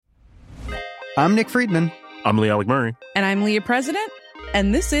I'm Nick Friedman. I'm Lee Alec Murray. And I'm Leah President.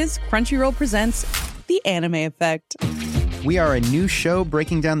 And this is Crunchyroll Presents The Anime Effect. We are a new show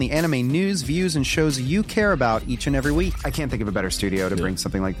breaking down the anime news, views, and shows you care about each and every week. I can't think of a better studio to bring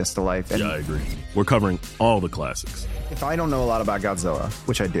something like this to life. And I agree. We're covering all the classics. if I don't know a lot about Godzilla,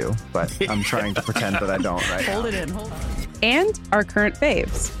 which I do, but I'm trying to pretend that I don't right now. Hold it in, hold on. And our current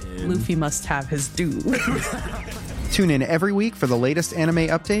faves. Luffy must have his due. Tune in every week for the latest anime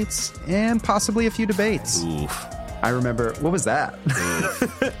updates and possibly a few debates. Oof. I remember, what was that?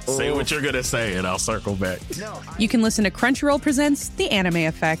 Say what you're going to say and I'll circle back. You can listen to Crunchyroll Presents The Anime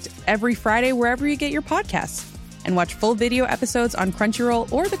Effect every Friday wherever you get your podcasts. And watch full video episodes on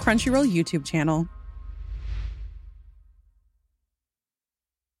Crunchyroll or the Crunchyroll YouTube channel.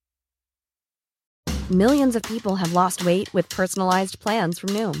 Millions of people have lost weight with personalized plans from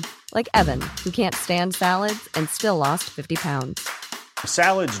Noom. Like Evan, who can't stand salads and still lost 50 pounds.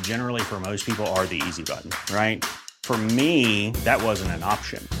 Salads generally for most people are the easy button, right? For me, that wasn't an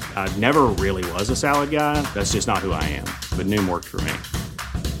option. I never really was a salad guy. That's just not who I am. But Noom worked for me.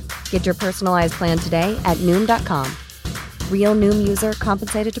 Get your personalized plan today at Noom.com. Real Noom user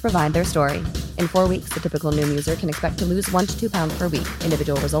compensated to provide their story. In 4 weeks, the typical Noom user can expect to lose 1 to 2 pounds per week.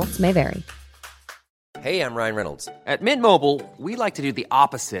 Individual results may vary. Hey, I'm Ryan Reynolds. At Mint Mobile, we like to do the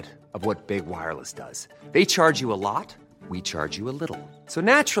opposite of what Big Wireless does. They charge you a lot. We charge you a little. So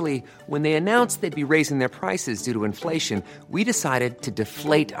naturally, when they announced they'd be raising their prices due to inflation, we decided to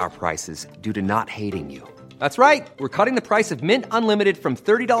deflate our prices due to not hating you. That's right. We're cutting the price of Mint Unlimited from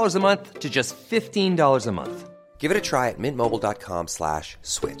 $30 a month to just $15 a month. Give it a try at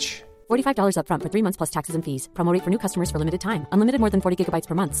mintmobile.com/switch. $45 up front for 3 months plus taxes and fees. Promo rate for new customers for limited time. Unlimited more than 40 gigabytes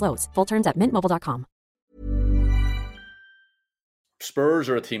per month. Slows full terms at mintmobile.com. Spurs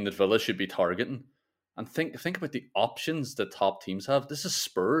are a team that Villa should be targeting. And think about the options that top teams have. This is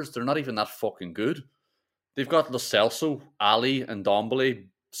Spurs. They're not even that fucking good. They've got Lo Celso, Ali, and Ndombele,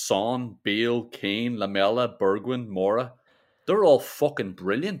 Son, Bale, Kane, Lamela, Bergwijn, Mora. They're all fucking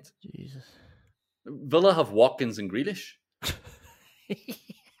brilliant. Jesus. Villa have Watkins and Grealish.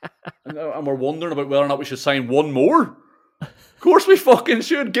 And we're wondering about whether or not we should sign one more. Of course we fucking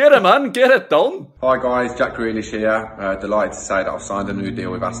should. Get him, man. Get it done. Hi guys, Jack Grealish here. Delighted to say that I've signed a new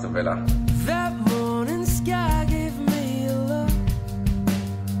deal with Aston Villa. That morning sky gave me a look,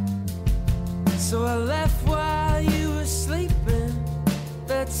 so I left while you were sleeping.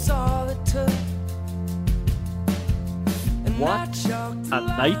 That's all it took. And What a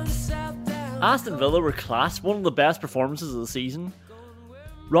night. Aston Villa were class. One of the best performances of the season.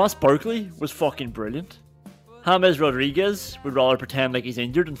 Ross Barkley was fucking brilliant. James Rodriguez would rather pretend like he's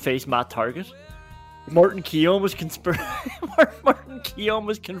injured and face Matt Target. Martin Keown was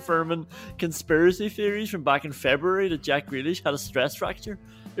confirming conspiracy theories from back in February that Jack Grealish had a stress fracture.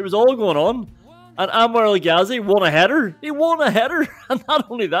 It was all going on. And Anwar El Ghazi won a header. He won a header. And not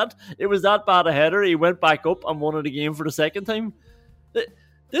only that, it was that bad a header, he went back up and won it again for the second time.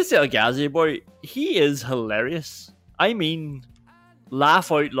 This El Ghazi boy, he is hilarious. I mean,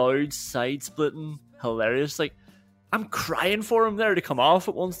 laugh out loud, side splitting, hilarious. Like, I'm crying for him there to come off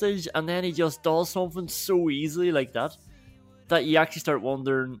at one stage, and then he just does something so easily like that you actually start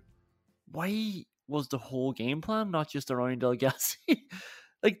wondering, why was the whole game plan not just around El Ghazi?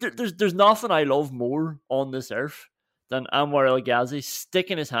 Like, there's nothing I love more on this earth than Anwar El Ghazi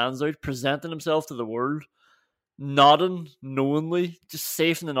sticking his hands out, presenting himself to the world, nodding knowingly, just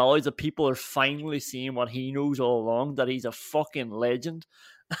safe in the knowledge that people are finally seeing what he knows all along, that he's a fucking legend.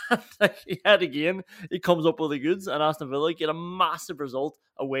 Yet again, he comes up with the goods, and Aston Villa get a massive result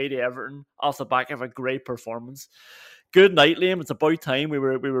away to Everton off the back of a great performance. Good night, Liam. It's about time we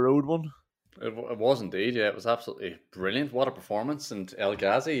were owed one. It was indeed, yeah. It was absolutely brilliant. What a performance. And El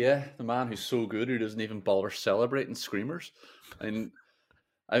Ghazi, yeah, the man who's so good who doesn't even bother celebrating screamers. And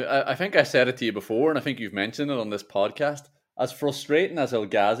I think I said it to you before, and I think you've mentioned it on this podcast. As frustrating as El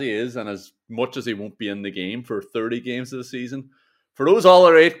Ghazi is, and as much as he won't be in the game for 30 games of the season, for those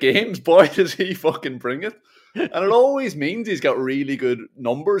other 8 games, boy, does he fucking bring it. And it always means he's got really good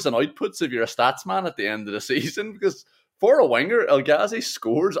numbers and outputs if you're a stats man at the end of the season, because for a winger, El Ghazi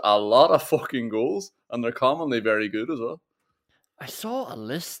scores a lot of fucking goals, and they're commonly very good as well. I saw a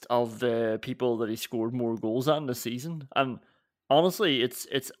list of the people that he scored more goals at in the season, and honestly, it's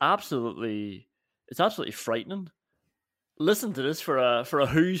absolutely frightening. Listen to this for a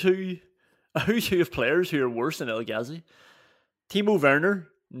who's who of players who are worse than El Ghazi. Timo Werner,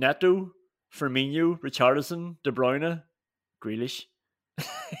 Neto, Firmino, Richarlison, De Bruyne, Grealish,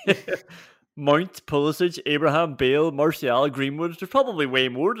 Mount, Pulisic, Abraham, Bale, Martial, Greenwood. There's probably way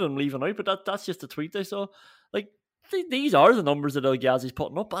more that I'm leaving out, but that's just a tweet I saw. Like, these are the numbers that El Ghazi's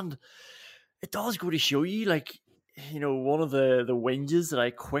putting up, and it does go to show you, like, one of the whinges that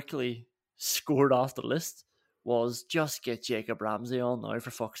I quickly scored off the list was just get Jacob Ramsey on now,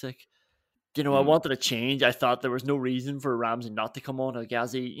 for fuck's sake. I wanted a change. I thought there was no reason for Ramsey not to come on.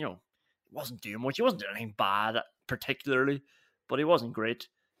 Ghazi, wasn't doing much. He wasn't doing anything bad particularly, but he wasn't great.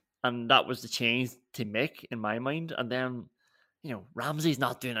 And that was the change to make in my mind. And then, Ramsey's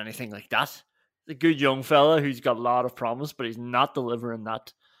not doing anything like that. He's a good young fella who's got a lot of promise, but he's not delivering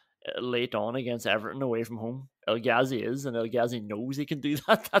that late on against Everton away from home. El Ghazi is, and El Ghazi knows he can do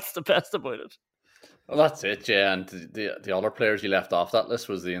that. That's the best about it. Well, that's it, yeah. And the other players you left off that list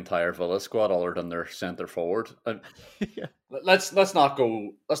was the entire Villa squad, other than their centre forward. And yeah. Let's not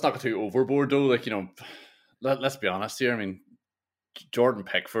go too overboard though. Like, let's be honest here. I mean, Jordan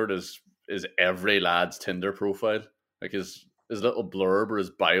Pickford is every lad's Tinder profile. Like his little blurb or his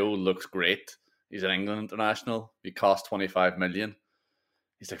bio looks great. He's an England international. He cost 25 million.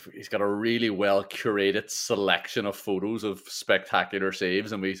 He's got a really well curated selection of photos of spectacular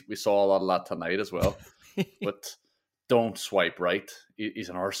saves, and we saw a lot of that tonight as well. But don't swipe right. He's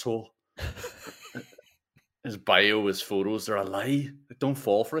an arsehole. His bio, his photos, they're a lie. Don't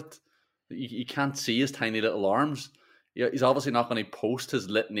fall for it. You can't see his tiny little arms. Yeah, he's obviously not going to post his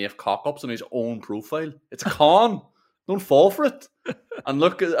litany of cock-ups on his own profile. It's a con. Don't fall for it. And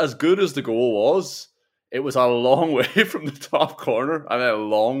look, as good as the goal was, it was a long way from the top corner. I mean, a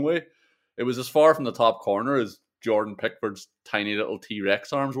long way. It was as far from the top corner as Jordan Pickford's tiny little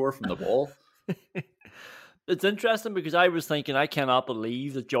T-Rex arms were from the ball. It's interesting because I was thinking, I cannot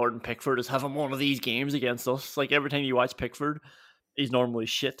believe that Jordan Pickford is having one of these games against us. Like, every time you watch Pickford, he's normally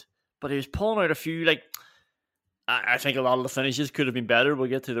shit. But he was pulling out a few, like, I think a lot of the finishes could have been better. We'll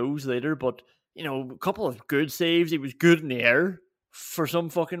get to those later. But, a couple of good saves. He was good in the air for some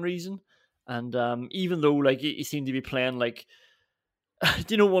fucking reason. And even though, like, he seemed to be playing, like,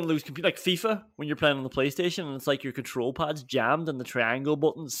 do you know one of those, like FIFA, when you're playing on the PlayStation and it's like your control pad's jammed and the triangle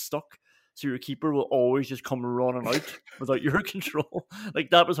button's stuck, so your keeper will always just come running out without your control.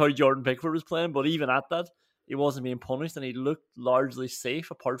 Like, that was how Jordan Pickford was playing, but even at that, he wasn't being punished and he looked largely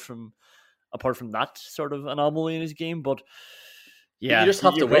safe apart from that sort of anomaly in his game. But yeah, you just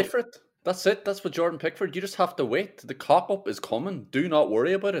have to wait for it. That's it. That's what Jordan Pickford. You just have to wait. The cock-up is coming. Do not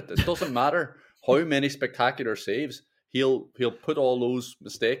worry about it. It doesn't matter how many spectacular saves. He'll put all those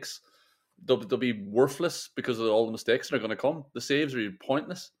mistakes. They'll be worthless because of all the mistakes that are going to come. The saves are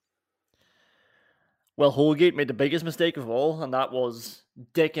pointless. Well, Holgate made the biggest mistake of all, and that was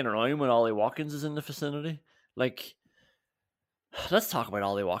dicking around when Ollie Watkins is in the vicinity. Like, let's talk about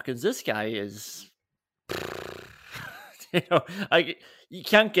Ollie Watkins. This guy is... you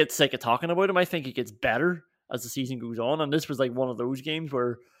can't get sick of talking about him. I think he gets better as the season goes on, and this was like one of those games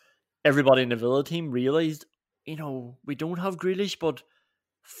where everybody in the Villa team realised, we don't have Grealish, but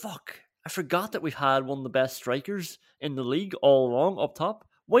fuck, I forgot that we've had one of the best strikers in the league all along up top.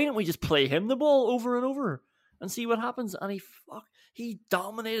 Why don't we just play him the ball over and over and see what happens? And he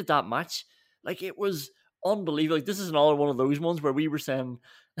dominated that match. Like, it was unbelievable. Like, this is another one of those ones where we were saying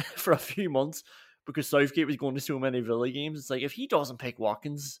for a few months, because Southgate was going to so many Villa games, it's like, if he doesn't pick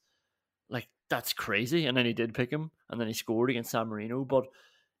Watkins, like, that's crazy. And then he did pick him, and then he scored against San Marino. But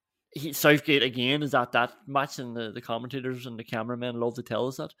Southgate, again, is at that match, and the commentators and the cameramen love to tell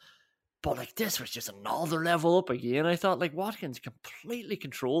us that. But, like, this was just another level up again. I thought, like, Watkins completely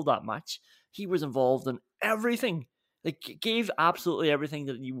controlled that match. He was involved in everything. Like, gave absolutely everything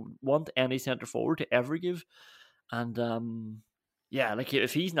that you want any centre forward to ever give. And, yeah, like,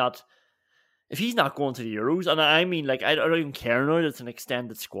 if he's not going to the Euros, and I mean, like, I don't even care now that it's an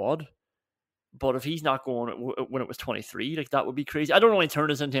extended squad, but if he's not going when it was 23, like, that would be crazy. I don't want to turn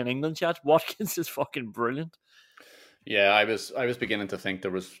this into an England chat. Watkins is fucking brilliant. Yeah, I was beginning to think there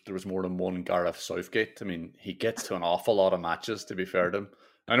was more than one Gareth Southgate. I mean, he gets to an awful lot of matches, to be fair to him.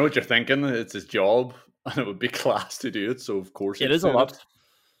 I know what you're thinking. It's his job, and it would be class to do it, so of course it is a lot.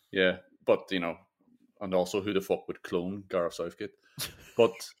 Yeah, but, and also who the fuck would clone Gareth Southgate?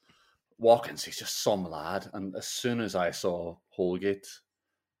 But Watkins, he's just some lad. And as soon as I saw Holgate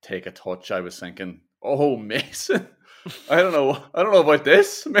take a touch, I was thinking, oh, Mason, I don't know about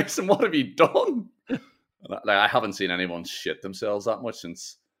this. Mason, what have you done? Like, I haven't seen anyone shit themselves that much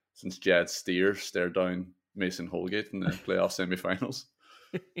since Jed Steer stared down Mason Holgate in the playoff semi-finals.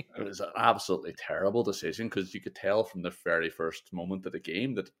 It was an absolutely terrible decision because you could tell from the very first moment of the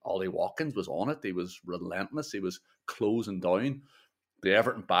game that Ollie Watkins was on it. He was relentless. He was closing down. The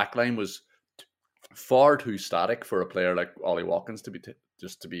Everton backline was far too static for a player like Ollie Watkins to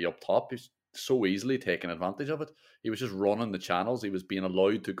be up top. He's so easily taking advantage of it. He was just running the channels. He was being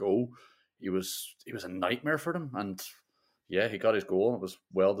allowed to go. He was a nightmare for them. And yeah, he got his goal and it was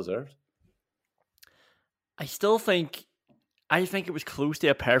well deserved. I think it was close to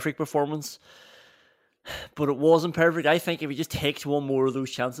a perfect performance, but it wasn't perfect. I think if he just takes one more of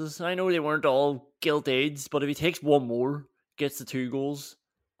those chances, and I know they weren't all gilt-edged, but if he takes one more, gets the 2 goals,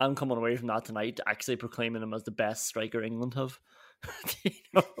 I'm coming away from that tonight actually proclaiming him as the best striker England have.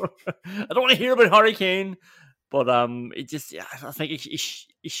 I don't want to hear about Harry Kane, but I think he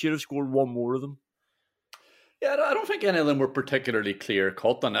should have scored one more of them. Yeah, I don't think any of them were particularly clear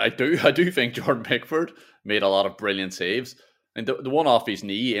cut, and I do think Jordan Pickford made a lot of brilliant saves. And the one off his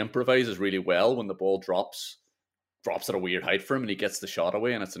knee, he improvises really well when the ball drops at a weird height for him, and he gets the shot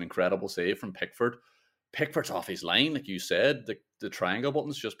away, and it's an incredible save from Pickford. Pickford's off his line, like you said. The triangle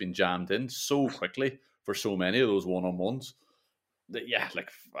button's just been jammed in so quickly for so many of those one-on-ones.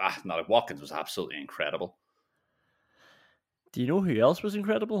 Watkins was absolutely incredible. Do you know who else was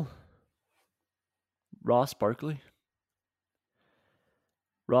incredible? Ross Barkley.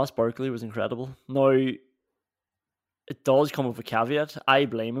 Ross Barkley was incredible. Now, it does come with a caveat. I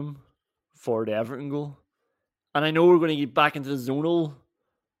blame him for the Everton goal. And I know we're going to get back into the zonal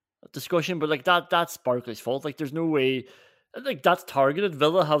discussion, but that's Barkley's fault. There's no way. That's targeted.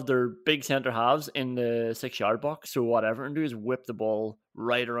 Villa have their big centre halves in the 6-yard box. So what Everton do is whip the ball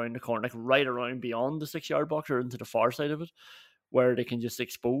right around the corner, right around beyond the 6-yard box or into the far side of it, where they can just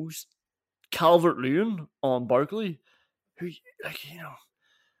expose Calvert-Lewin on Barkley, who,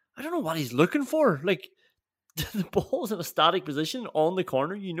 I don't know what he's looking for. The ball's in a static position on the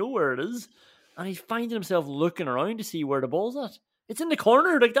corner, you know where it is, and he's finding himself looking around to see where the ball's at. It's in the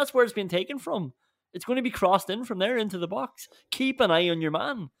corner, that's where it's been taken from. It's going to be crossed in from there into the box. Keep an eye on your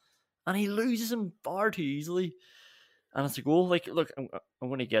man. And he loses him far too easily. And it's a goal. Look, I'm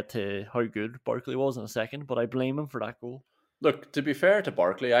going to get to how good Barkley was in a second, but I blame him for that goal. Look, to be fair to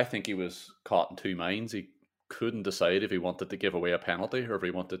Barkley, I think he was caught in two minds. He couldn't decide if he wanted to give away a penalty or if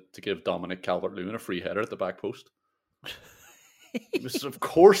he wanted to give Dominic Calvert-Lewin a free header at the back post. Of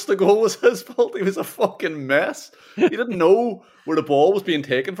course the goal was his fault. He was a fucking mess. He didn't know where the ball was being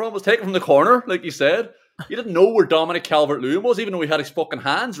taken from. It was taken from the corner, like you said. He didn't know where Dominic Calvert-Lewin was, even though he had his fucking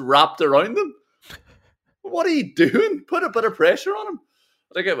hands wrapped around him. What are you doing? Put a bit of pressure on him.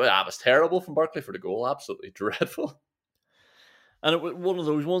 I think it was terrible from Barkley for the goal. Absolutely dreadful. And it was one of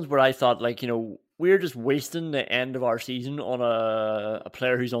those ones where I thought, we're just wasting the end of our season on a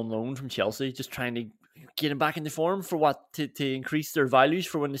player who's on loan from Chelsea, just trying to get him back into form for what? To increase their values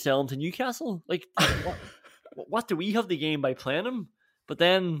for when they sell him to Newcastle? What do we have to gain by playing him? But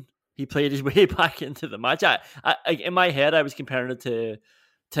then he played his way back into the match. I in my head, I was comparing it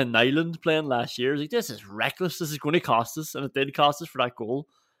to Nyland playing last year. I was like, this is reckless. This is going to cost us. And it did cost us for that goal.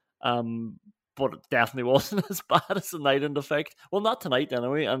 But it definitely wasn't as bad as the Nyland effect. Well, not tonight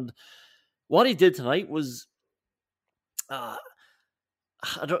anyway. And what he did tonight was, I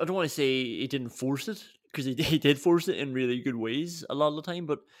don't want to say he didn't force it, because he did force it in really good ways a lot of the time,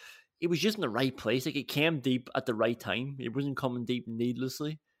 but it was just in the right place. It came deep at the right time. It wasn't coming deep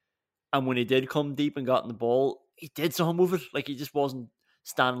needlessly. And when he did come deep and got in the ball, he did something with it. He just wasn't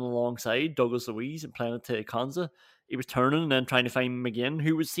standing alongside Douglas Luiz and playing it to Konza. He was turning and then trying to find McGinn,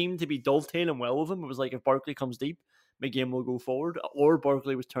 who seemed to be dovetailing well with him. It was like, if Barkley comes deep, McGinn will go forward. Or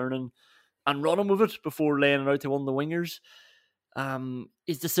Barkley was turning and running with it before laying it out to one of the wingers.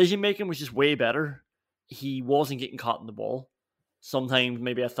 His decision-making was just way better. He wasn't getting caught in the ball. Sometimes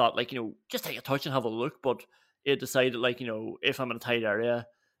maybe I thought, just take a touch and have a look, but it decided, if I'm in a tight area,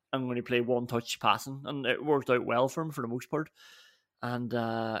 I'm going to play one-touch passing, and it worked out well for him for the most part. And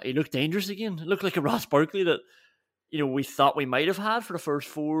he looked dangerous again. It looked like a Ross Barkley that, we thought we might have had for the first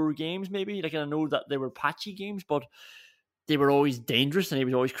 4 games, maybe. I know that they were patchy games, but they were always dangerous, and he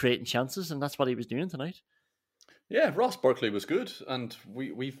was always creating chances, and that's what he was doing tonight. Yeah, Ross Barkley was good, and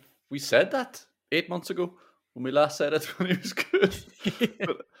we said that 8 months ago when we last said it, when he was good.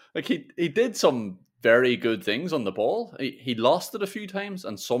 But he did some very good things on the ball. He lost it a few times,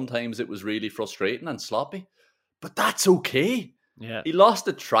 and sometimes it was really frustrating and sloppy. But that's okay. Yeah, he lost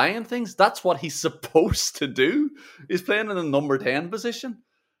it trying things. That's what he's supposed to do. He's playing in the number 10 position.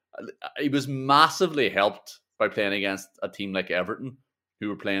 He was massively helped by playing against a team like Everton, who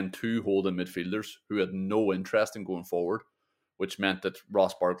were playing 2 holding midfielders who had no interest in going forward, which meant that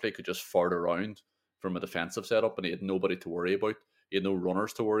Ross Barkley could just fart around from a defensive setup, and he had nobody to worry about. He had no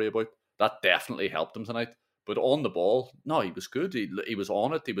runners to worry about. That definitely helped him tonight. But on the ball, no, he was good. He was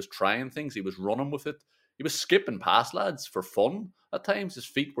on it. He was trying things. He was running with it. He was skipping past lads for fun at times. His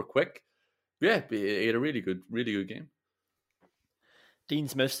feet were quick. Yeah, he had a really good game. Dean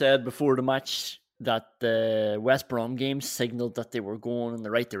Smith said before the match that the West Brom game signalled that they were going in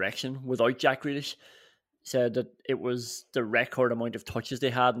the right direction without Jack Grealish. said that it was the record amount of touches they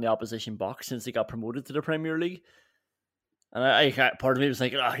had in the opposition box since they got promoted to the Premier League. And I part of me was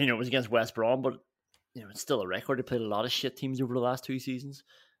thinking, it was against West Brom, but it's still a record. They played a lot of shit teams over the last 2 seasons,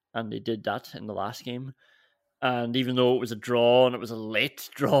 and they did that in the last game. And even though it was a draw and it was a late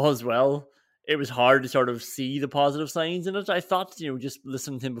draw as well, it was hard to sort of see the positive signs in it. I thought, just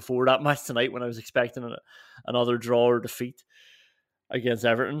listening to him before that match tonight when I was expecting another draw or defeat against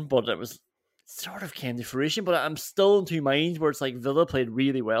Everton, but it sort of came to fruition. But I'm still in two minds where it's like Villa played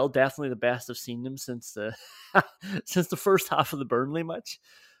really well, definitely the best I've seen them since the since the first half of the Burnley match.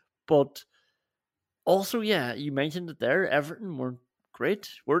 But also, yeah, you mentioned it there, Everton were great,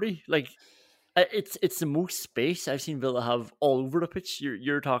 were they? Like, it's the most space I've seen Villa have all over the pitch.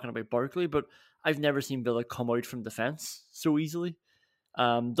 You're talking about Barkley, but I've never seen Villa come out from defence so easily.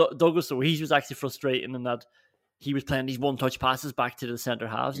 Douglas Luiz was actually frustrating in that he was playing these one-touch passes back to the centre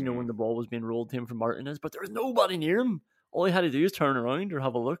halves, when the ball was being rolled to him from Martinez, but there was nobody near him. All he had to do is turn around or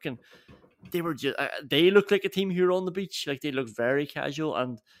have a look, and they were just they looked like a team who were on the beach. Like, they looked very casual,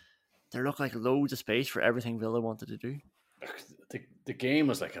 and there looked like loads of space for everything Villa wanted to do. The game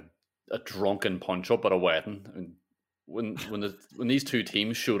was like a drunken punch-up at a wedding. I mean, when these two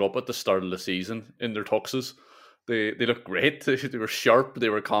teams showed up at the start of the season in their tuxes, they looked great. They were sharp, they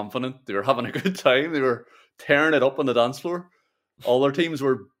were confident, they were having a good time, they were tearing it up on the dance floor. All their teams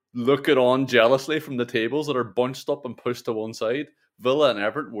were looking on jealously from the tables that are bunched up and pushed to one side. Villa and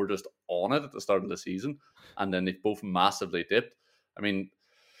Everton were just on it at the start of the season, and then they've both massively dipped. I mean,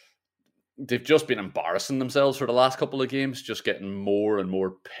 they've just been embarrassing themselves for the last couple of games, just getting more and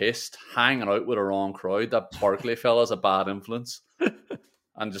more pissed, hanging out with a wrong crowd. That Barkley fella's a bad influence.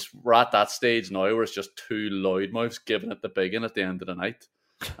 And just we're at that stage now where it's just two loudmouths giving it the big one at the end of the night.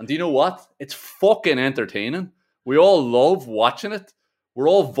 And do you know what? It's fucking entertaining. We all love watching it. We're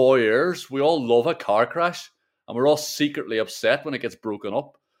all voyeurs. We all love a car crash. And we're all secretly upset when it gets broken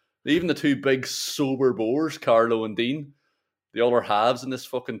up. Even the two big sober boars, Carlo and Dean, the other halves in this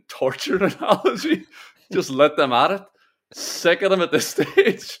fucking torture analogy, just let them at it. Sick of them at this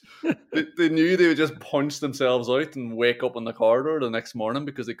stage. They knew they would just punch themselves out and wake up in the corridor the next morning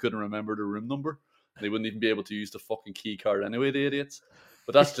because they couldn't remember the room number. They wouldn't even be able to use the fucking key card anyway, the idiots.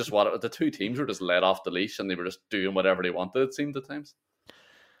 But that's just what the two teams were just let off the leash, and they were just doing whatever they wanted, it seemed at times.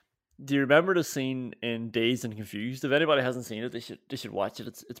 Do you remember the scene in Dazed and Confused? If anybody hasn't seen it, they should watch it.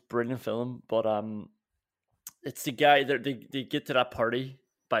 It's a brilliant film. But it's the guy that they get to that party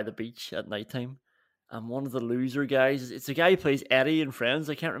by the beach at nighttime, and one of the loser guys, it's the guy who plays Eddie in Friends.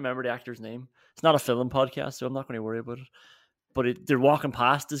 I can't remember the actor's name. It's not a film podcast, so I'm not going to worry about it. But they're walking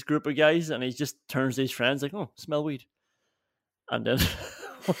past this group of guys, and he just turns to his friends like, "Oh, smell weed." And then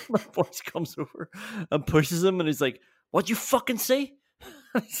one of my boys comes over and pushes him, and he's like, "What'd you fucking say?"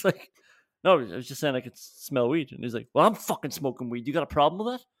 He's like, "No, I was just saying I could smell weed." And he's like, "Well, I'm fucking smoking weed. You got a problem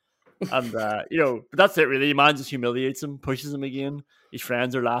with that?" And, but that's it really. Man just humiliates him, pushes him again. His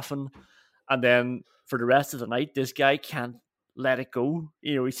friends are laughing. And then for the rest of the night, this guy can't let it go.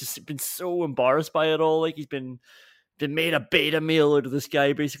 He's just been so embarrassed by it all. Like, they made a beta meal out of this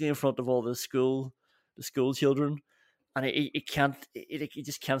guy basically in front of all the school children. And he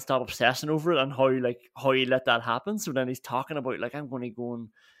just can't stop obsessing over it and how he let that happen. So then he's talking about, like, I'm going to go and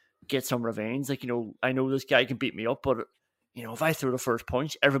get some revenge. Like, I know this guy can beat me up, but, if I throw the first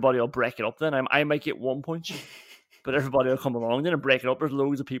punch, everybody will break it up then. I might get one punch, but everybody will come along then and break it up. There's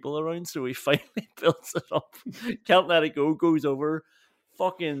loads of people around. So he finally builds it up. Can't let it go. Goes over,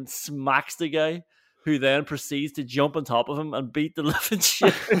 fucking smacks the guy, who then proceeds to jump on top of him and beat the living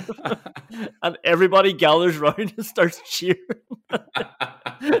shit out of him. And everybody gathers round and starts cheering.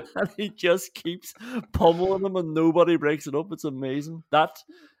 And he just keeps pummeling them and nobody breaks it up. It's amazing. That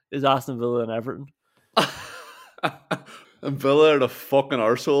is Aston Villa and Everton. And Villa are the fucking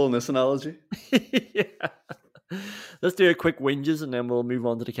arsehole in this analogy. Yeah. Let's do a quick whinges and then we'll move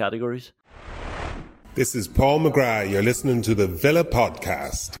on to the categories. This is Paul McGrath. You're listening to the Villa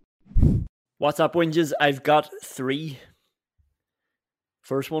Podcast. What's up, whinges? I've got 3.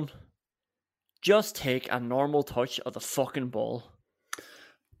 First one. Just take a normal touch of the fucking ball.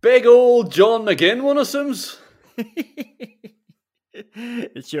 Big old John McGinn, one assumes.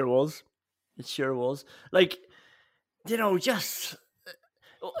 It sure was. It sure was. Like, just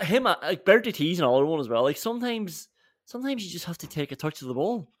him, like Bertie T's another one as well. Like, sometimes you just have to take a touch of the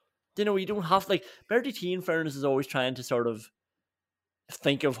ball. You don't have, like, Bertie T, in fairness, is always trying to sort of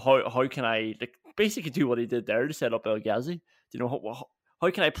think of how can I, like, basically do what he did there to set up El Ghazi. How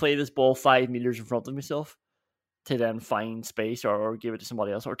can I play this ball 5 meters in front of myself to then find space or give it to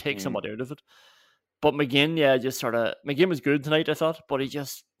somebody else or take somebody out of it? But McGinn, McGinn was good tonight, I thought, but he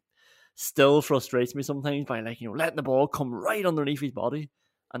just still frustrates me sometimes by letting the ball come right underneath his body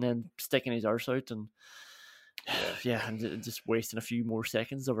and then sticking his arse out and and just wasting a few more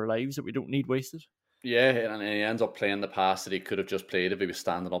seconds of our lives that we don't need wasted. Yeah, and he ends up playing the pass that he could have just played if he was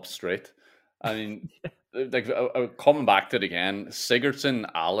standing up straight. I mean, coming back to it again, Sigurdsson,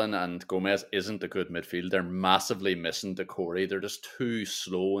 Allen, and Gomez isn't a good midfield. They're massively missing Decore. They're just too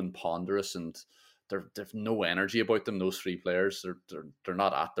slow and ponderous, and they've no energy about them. Those three players, they're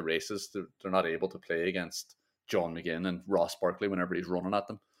not at the races. They're not able to play against John McGinn and Ross Barkley whenever he's running at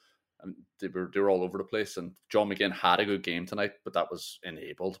them. And they were all over the place. And John McGinn had a good game tonight, but that was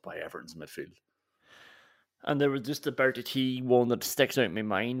enabled by Everton's midfield. And there was just about the T one that sticks out in my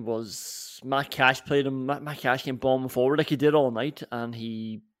mind was Matt Cash played him. Matt Cash came bombing forward like he did all night, and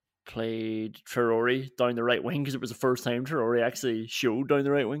he played Traore down the right wing because it was the first time Traore actually showed down the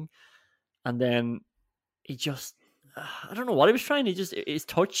right wing. And then he just, I don't know what he was trying. His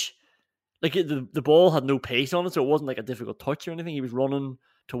touch, the ball had no pace on it, so it wasn't like a difficult touch or anything. He was running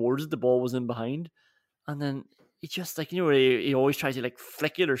towards it, the ball was in behind. And then he just, he always tries to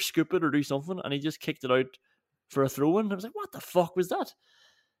flick it or scoop it or do something, and he just kicked it out for a throw-in. I was like, what the fuck was that?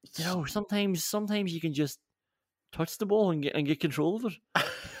 Sometimes you can just touch the ball and get control of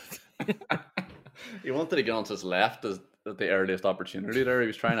it. He wanted to get onto his left at the earliest opportunity there. He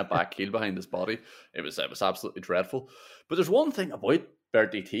was trying to back heel behind his body. It was absolutely dreadful. But there's one thing about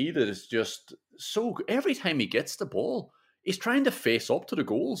Bertie T that is just so good. Every time he gets the ball, he's trying to face up to the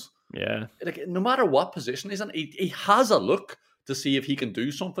goals. Yeah. No matter what position he's in, he has a look to see if he can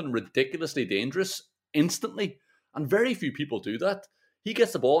do something ridiculously dangerous instantly. And very few people do that. He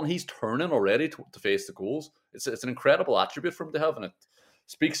gets the ball and he's turning already to face the goals. It's an incredible attribute for him to have, and it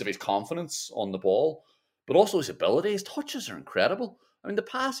speaks of his confidence on the ball, but also his ability. His touches are incredible. I mean, the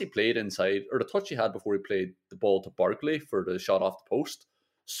pass he played inside, or the touch he had before he played the ball to Barkley for the shot off the post,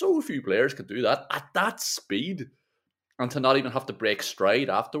 so few players could do that at that speed, and to not even have to break stride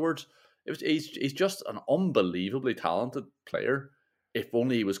afterwards. He's just an unbelievably talented player. If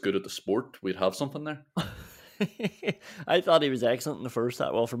only he was good at the sport, we'd have something there. I thought he was excellent in the first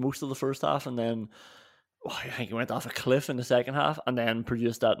half. Well, for most of the first half, and then I think he went off a cliff in the second half, and then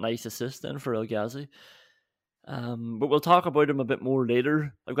produced that nice assist then for El Ghazi. But we'll talk about him a bit more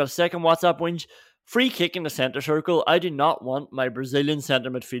later. I've got a second WhatsApp whinge. Free kick in the centre circle. I do not want my Brazilian centre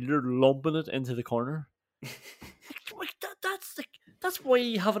midfielder lumping it into the corner. That's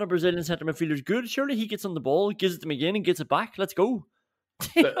why having a Brazilian centre midfielder is good. Surely he gets on the ball, gives it to McGinn, and gets it back. Let's go.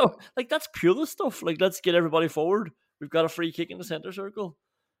 That's pure stuff. Let's get everybody forward. We've got a free kick in the centre circle,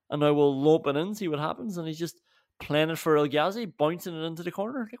 and now we'll lump it in, see what happens. And he's just playing it for El Ghazi, bouncing it into the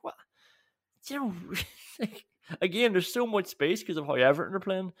corner. What? Again, there's so much space because of how Everton are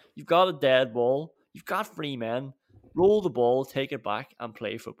playing. You've got a dead ball. You've got free men. Roll the ball, take it back, and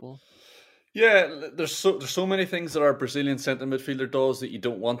play football. Yeah, there's so many things that our Brazilian centre midfielder does that you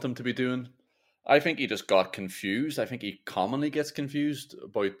don't want them to be doing. I think he just got confused. I think he commonly gets confused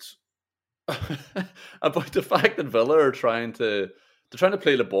about the fact that Villa are trying to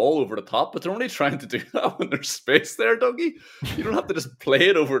play the ball over the top, but they're only trying to do that when there's space there, Dougie. You don't have to just play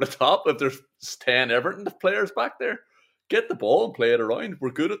it over the top if there's 10 Everton players back there. Get the ball and play it around.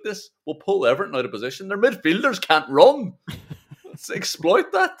 We're good at this. We'll pull Everton out of position. Their midfielders can't run. Let's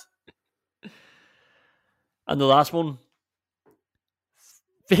exploit that. And the last one,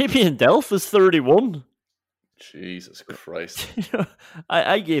 Fabian Delph is 31. Jesus Christ.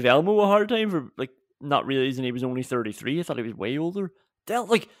 I gave Elmo a hard time for not realizing he was only 33. I thought he was way older.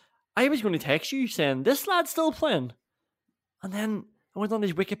 Delph, I was going to text you saying, this lad's still playing. And then I went on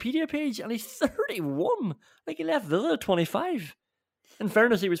his Wikipedia page and he's 31. He left Villa at 25. In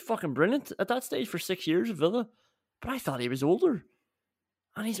fairness, he was fucking brilliant at that stage for 6 years at Villa. But I thought he was older.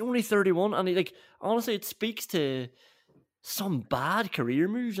 And he's only 31. And honestly, it speaks to some bad career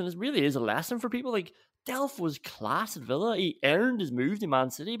moves. And it really is a lesson for people. Delph was class at Villa. He earned his move to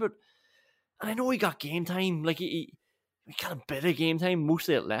Man City. And I know he got game time. He got a bit of game time,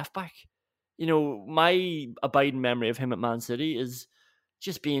 mostly at left back. My abiding memory of him at Man City is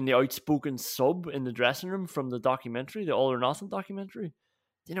just being the outspoken sub in the dressing room from the documentary, the All or Nothing documentary.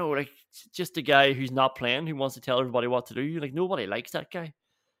 Just a guy who's not playing, who wants to tell everybody what to do. Nobody likes that guy.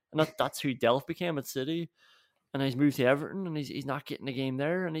 And that's who Delph became at City. And he's moved to Everton, and he's not getting the game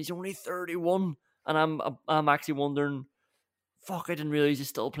there, and he's only 31. And I'm actually wondering, fuck, I didn't realize he's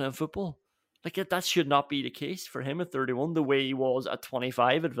still playing football. That should not be the case for him at 31, the way he was at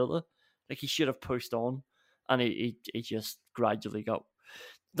 25 at Villa. He should have pushed on, and he just gradually got,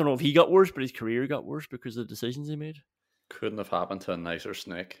 I don't know if he got worse, but his career got worse because of the decisions he made. Couldn't have happened to a nicer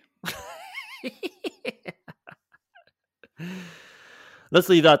snake. let's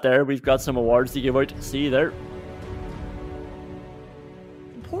leave that there. We've got some awards to give out. See you there.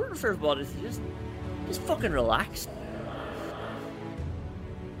 Important for everybody to just fucking relax.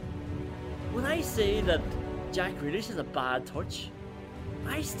 When I say that Jack Grealish is a bad touch,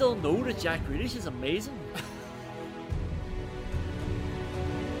 I still know that Jack Grealish is amazing.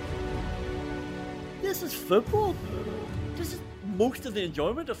 This is football. This is most of the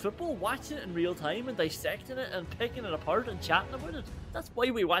enjoyment of football, watching it in real time and dissecting it and picking it apart and chatting about it. That's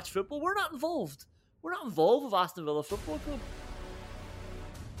why we watch football. We're not involved. We're not involved with Aston Villa Football Club.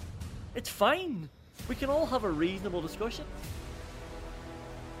 It's fine. We can all have a reasonable discussion.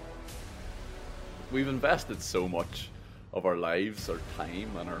 We've invested so much of our lives, our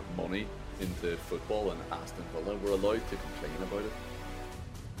time and our money into football and Aston Villa. We're allowed to complain about it.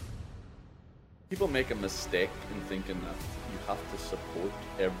 People make a mistake in thinking that you have to support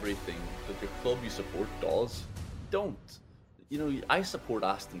everything that your club you support does. Don't. You know, I support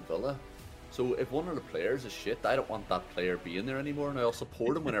Aston Villa. So if one of the players is shit, I don't want that player being there anymore, and I'll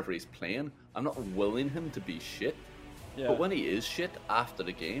support him whenever he's playing. I'm not willing him to be shit. Yeah. But when he is shit after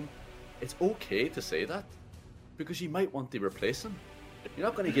the game, it's okay to say that, because you might want to replace him. You're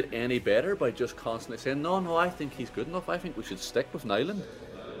not going to get any better by just constantly saying, no, I think he's good enough. I think we should stick with Nyland.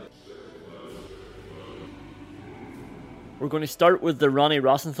 We're going to start with the Ronnie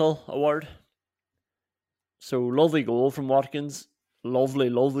Rosenthal Award. So, lovely goal from Watkins.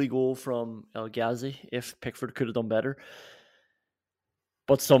 Lovely goal from El Ghazi, if Pickford could have done better.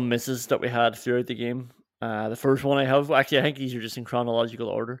 But some misses that we had throughout the game. The first one I think these are just in chronological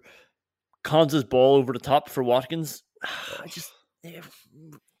order. Konsa's ball over the top for Watkins.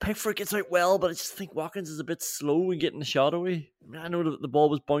 Pickford gets out well, but I just think Watkins is a bit slow in getting the shot away. I know that the ball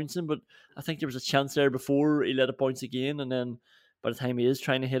was bouncing, but I think there was a chance there before he let it bounce again, and then by the time he is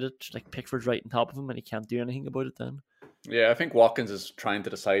trying to hit it, like Pickford's right on top of him, and he can't do anything about it then. Yeah, I think Watkins is trying to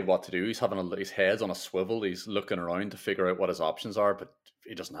decide what to do. He's having his head's on a swivel. He's looking around to figure out what his options are, but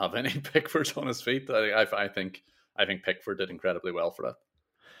he doesn't have any. Pickford's on his feet. I think Pickford did incredibly well for that.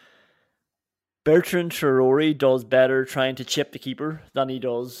 Bertrand Traore does better trying to chip the keeper than he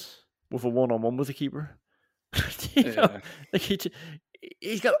does with a one-on-one with the keeper. Like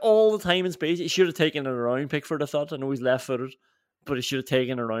he's got all the time and space. He should have taken it around Pickford, I thought. I know he's left-footed, but he should have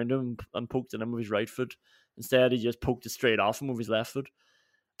taken it around him and poked at him with his right foot. Instead, he just poked it straight off him with his left foot.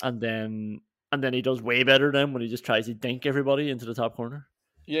 And then he does way better then when he just tries to dink everybody into the top corner.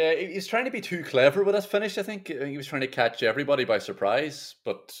 Yeah, he's trying to be too clever with his finish, I think. He was trying to catch everybody by surprise,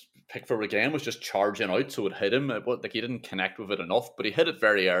 but Pickford again was just charging out, so it hit him. Like he didn't connect with it enough, but he hit it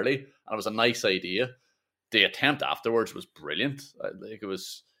very early, and it was a nice idea. The attempt afterwards was brilliant. Like it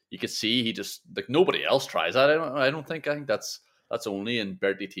was, you could see he just, like, nobody else tries that. I think that's only in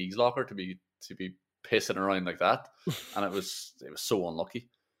Bertie Teague's locker to be pissing around like that, and it was so unlucky.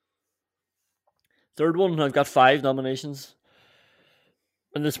 Third one, I've got 5 nominations.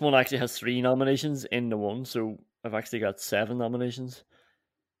 And this one actually has 3 nominations in the one, so I've actually got 7 nominations.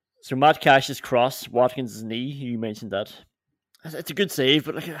 So Matt Cash's cross, Watkins' knee, you mentioned that. It's a good save,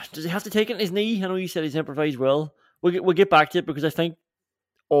 but does he have to take it in his knee? I know you said he's improvised well. We'll get back to it, because I think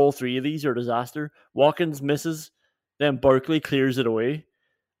all 3 of these are a disaster. Watkins misses, then Barkley clears it away,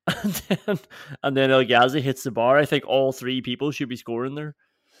 and then El Ghazi hits the bar. I think all 3 people should be scoring there.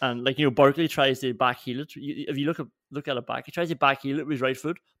 And Barkley tries to backheel it. If you look at it back, he tries to backheel it with his right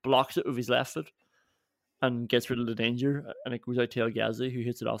foot, blocks it with his left foot, and gets rid of the danger. And it goes out to El Ghazi, who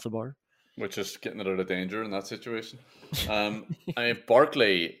hits it off the bar. Which is getting it out of danger in that situation.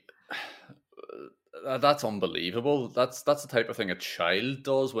 Barkley, that's unbelievable. That's the type of thing a child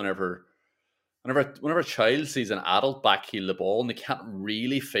does whenever a child sees an adult backheel the ball and they can't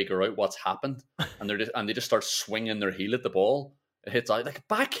really figure out what's happened, and they just start swinging their heel at the ball. It hits out. Like,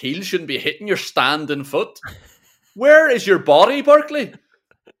 back heel shouldn't be hitting your standing foot. Where is your body, Barkley?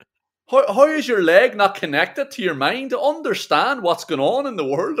 How is your leg not connected to your mind to understand what's going on in the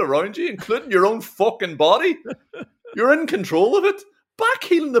world around you, including your own fucking body? You're in control of it. Back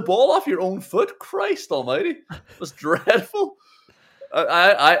heeling the ball off your own foot? Christ almighty. It was dreadful.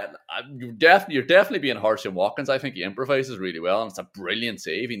 You're definitely being harsh on Watkins. I think he improvises really well, and it's a brilliant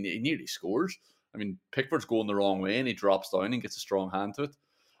save. He nearly scores. I mean, Pickford's going the wrong way, and he drops down and gets a strong hand to it.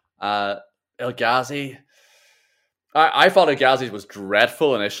 El Ghazi, I thought El Ghazi was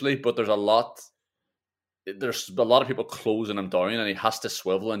dreadful initially, but there's a lot of people closing him down, and he has to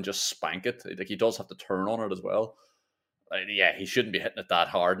swivel and just spank it. Like, he does have to turn on it as well. Yeah, he shouldn't be hitting it that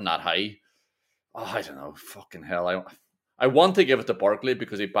hard and that high. Oh, I don't know. Fucking hell. I want to give it to Barkley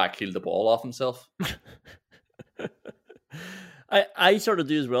because he backheeled the ball off himself. I sort of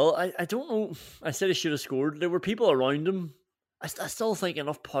do as well. I don't know. I said he should have scored. There were people around him I still think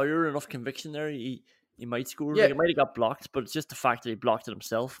enough power, enough conviction there. He might score. Yeah. Like, it might have got blocked, but it's just the fact that he blocked it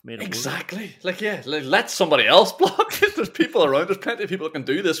himself made it exactly. Let somebody else block it. There's people around. There's plenty of people that can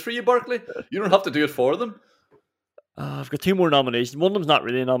do this for you, Barkley. You don't have to do it for them. I've got 2 more nominations. One of them's not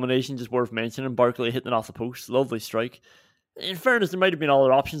really a nomination, just worth mentioning. Barkley hitting it off the post. Lovely strike. In fairness, there might have been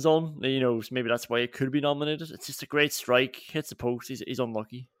other options on. So maybe that's why it could be nominated. It's just a great strike. Hits the post. He's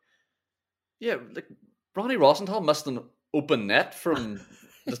unlucky. Yeah, like Ronnie Rosenthal missed an open net from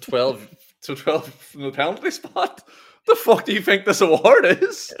the 12 from the penalty spot. The fuck do you think this award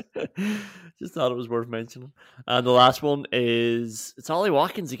is? Just thought it was worth mentioning. And the last one it's Ollie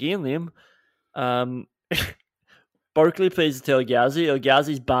Watkins again, Liam. Barkley plays it to El Ghazi. El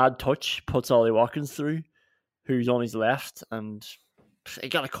Ghazi's bad touch puts Ollie Watkins through, who's on his left, and he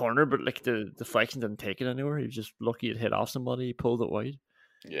got a corner, but like the deflection didn't take it anywhere. He was just lucky it hit off somebody. He pulled it wide.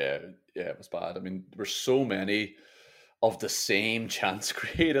 Yeah, it was bad. I mean, there were so many of the same chance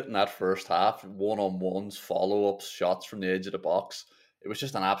created in that first half. One-on-ones, follow-ups, shots from the edge of the box. It was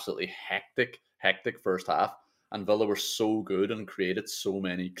just an absolutely hectic first half. And Villa were so good and created so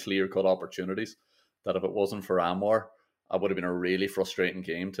many clear-cut opportunities that if it wasn't for Anwar, it would have been a really frustrating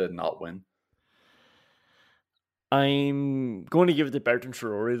game to not win. I'm going to give it to Bertrand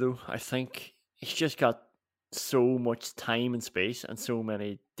Traore, though. I think he's just got so much time and space and so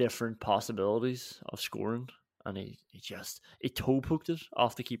many different possibilities of scoring. And he toe poked it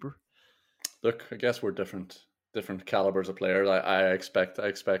off the keeper. Look, I guess we're different calibers of players. I expect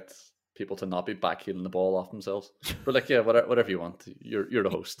people to not be backheeling the ball off themselves. But like, yeah, whatever you want. You're the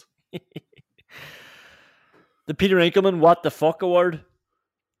host. The Peter Enkelman What the Fuck Award.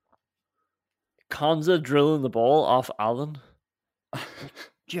 Konza drilling the ball off Allen.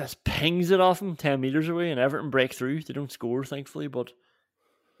 Just pings it off him 10 metres away and Everton break through. They don't score, thankfully, but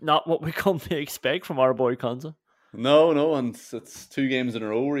not what we come to expect from our boy Konza. No, and it's 2 games in a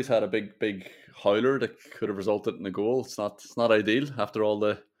row where he's had a big howler that could have resulted in a goal. It's not ideal after all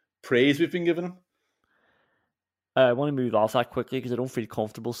the praise we've been giving him. I want to move off that quickly because I don't feel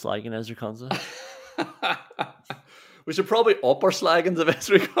comfortable slagging Ezra Konza. We should probably up our slaggings of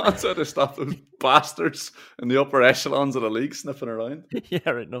Ezra Konza to stop those bastards in the upper echelons of the league sniffing around. Yeah,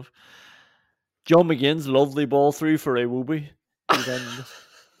 right enough. John McGinn's lovely ball through for Iwobi.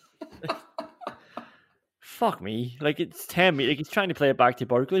 Fuck me. Like, it's 10 meters. Like, he's trying to play it back to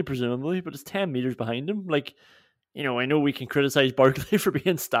Barkley, presumably, but it's 10 meters behind him. Like, I know we can criticize Barkley for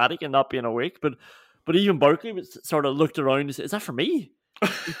being static and not being awake, but even Barkley sort of looked around and said, "Is that for me?"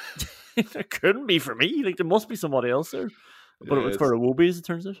 It couldn't be for me. Like, there must be somebody else there. But it was for Iwobi, as it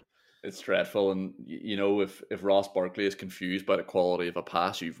turns out. It's dreadful, and if Ross Barkley is confused by the quality of a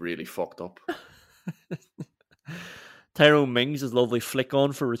pass, you've really fucked up. Tyrone Mings is lovely flick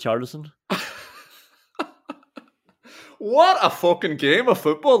on for Richarlison. What a fucking game of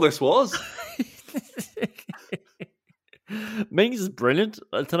football this was. Mings is brilliant.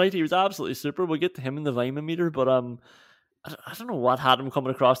 Tonight he was absolutely super. We'll get to him in the Weimann meter, but I don't know what had him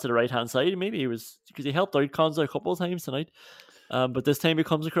coming across to the right-hand side. Maybe he was, because he helped out Konza a couple of times tonight. But this time he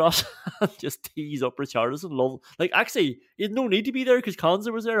comes across and just tees up Richarlison. Like, actually, he had no need to be there because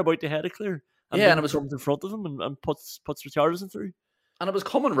Konza was there about to head it clear. And it was comes in front of him and puts Richarlison through. And it was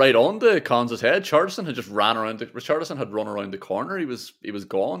coming right on to Konza's head. Richarlison had just ran around. Richarlison had run around the corner. He was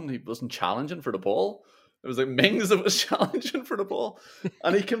gone. He wasn't challenging for the ball. It was like Mings that was challenging for the ball.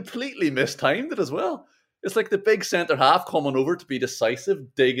 And he completely mistimed it as well. It's like the big centre half coming over to be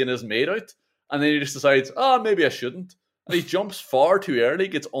decisive, digging his mate out. And then he just decides, maybe I shouldn't. And he jumps far too early,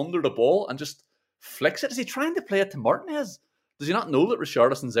 gets under the ball, and just flicks it. Is he trying to play it to Martinez? Does he not know that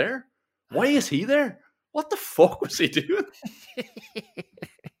Richarlison's there? Why is he there? What the fuck was he doing?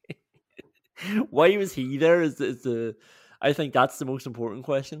 Why was he there is the I think that's the most important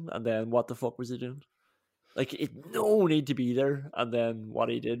question. And then what the fuck was he doing? Like, no need to be there. And then what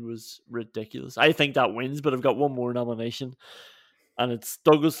he did was ridiculous. I think that wins, but I've got one more nomination. And it's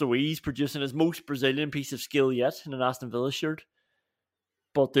Douglas Luiz producing his most Brazilian piece of skill yet in an Aston Villa shirt.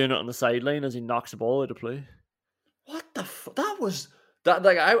 But doing it on the sideline as he knocks the ball out of play. What the fuck? That was... That,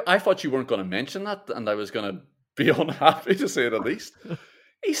 like, I thought you weren't going to mention that, and I was going to be unhappy, to say the least. There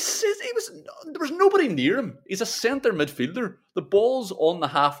was nobody near him. He's a centre midfielder. The ball's on the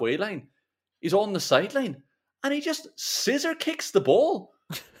halfway line. He's on the sideline, and he just scissor kicks the ball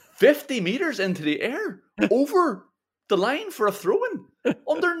 50 metres into the air over the line for a throw-in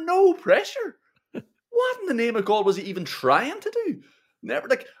under no pressure. What in the name of God was he even trying to do? Never,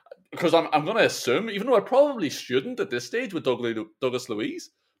 like, because I'm going to assume, even though I probably shouldn't at this stage with Douglas Luiz,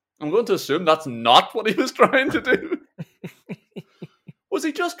 I'm going to assume that's not what he was trying to do. Was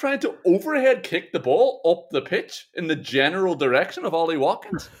he just trying to overhead kick the ball up the pitch in the general direction of Ollie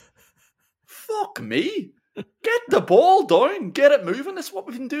Watkins? Fuck me. Get the ball down. Get it moving. That's what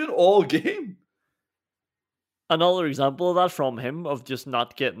we've been doing all game. Another example of that from him, of just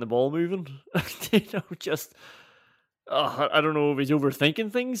not getting the ball moving. Just... I don't know if he's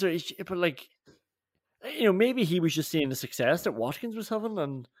overthinking things, but like, maybe he was just seeing the success that Watkins was having,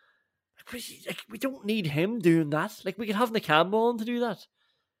 and we don't need him doing that. Like, we could have Nakamba on to do that.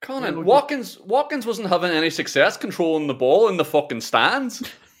 Conan, Watkins wasn't having any success controlling the ball in the fucking stands.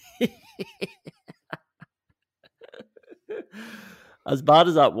 As bad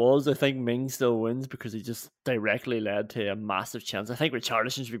as that was, I think Ming still wins because he just directly led to a massive chance. I think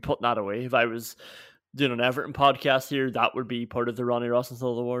Richarlison should be putting that away. If I was doing an Everton podcast here, that would be part of the Ronnie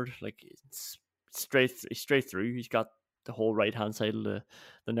Rosenthal Award. Like, it's straight through. He's got the whole right hand side of the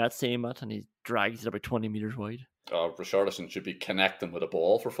net to aim at, and he drags it about 20 metres wide. Richarlison should be connecting with a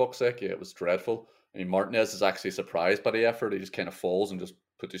ball, for fuck's sake. Yeah, it was dreadful. I mean, Martinez is actually surprised by the effort. He just kind of falls and just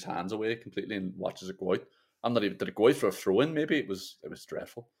puts his hands away completely and watches it go out. I'm not even... Did it go out for a throw-in, maybe? It was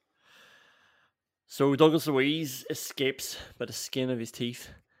dreadful. So Douglas Luiz escapes by the skin of his teeth.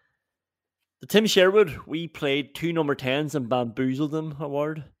 The Tim Sherwood, we played 2 number 10s and bamboozled them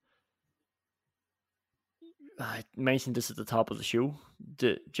award. I mentioned this at the top of the show.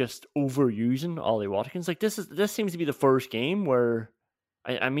 Just overusing Ollie Watkins. Like, this seems to be the first game where...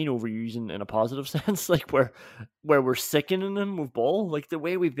 I mean overusing in a positive sense. Like, where we're sickening him with ball. Like, the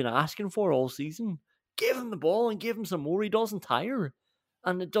way we've been asking for all season. Give him the ball and give him some more. He doesn't tire.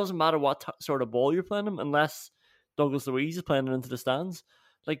 And it doesn't matter what sort of ball you're playing him, unless Douglas Luiz is playing it into the stands.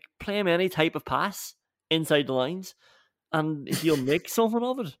 Like, play him any type of pass inside the lines, and he'll make something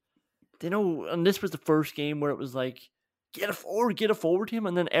of it. And this was the first game where it was like, get it forward to him,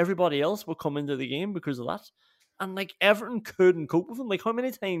 and then everybody else will come into the game because of that. And, like, Everton couldn't cope with him. Like, how many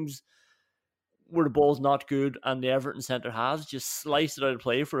times were the balls not good and the Everton centre halves just sliced it out of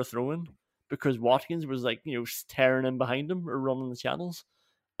play for a throw-in? Because Watkins was, like, tearing in behind him or running the channels.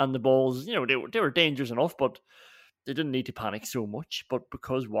 And the balls, they were dangerous enough, but they didn't need to panic so much. But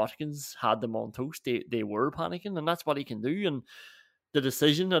because Watkins had them on toast, they were panicking, and that's what he can do. And the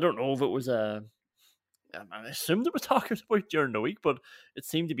decision, I don't know if it was I assumed it was talked about during the week, but it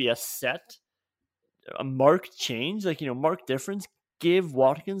seemed to be a marked change, like, marked difference. Give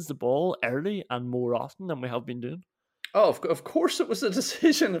Watkins the ball early and more often than we have been doing. Oh, of course it was a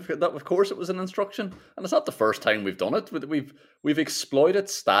decision. Of course it was an instruction, and it's not the first time we've done it. We've exploited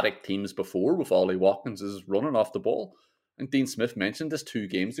static teams before with Ollie Watkins is running off the ball. And Dean Smith mentioned this 2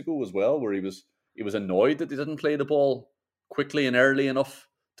 games ago as well, where he was annoyed that he didn't play the ball quickly and early enough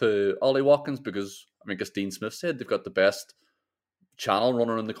to Ollie Watkins because, as Dean Smith said, they've got the best channel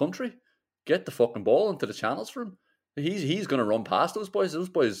runner in the country. Get the fucking ball into the channels for him. He's going to run past those boys. Those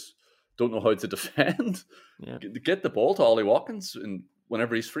boys don't know how to defend. Yeah. Get the ball to Ollie Watkins and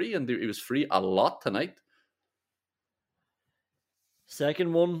whenever he's free, and he was free a lot tonight.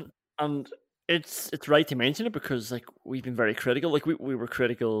 Second one, and it's right to mention it because, like, we've been very critical. Like, we were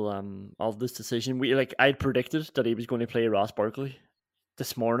critical of this decision. I'd predicted that he was going to play Ross Barkley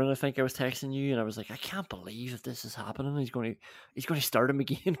this morning. I think I was texting you, and I was like, I can't believe that this is happening. He's going to start him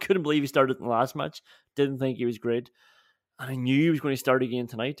again. Couldn't believe he started in the last match. Didn't think he was great. And I knew he was going to start again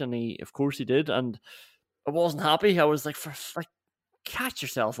tonight, and of course he did. And I wasn't happy. I was like, catch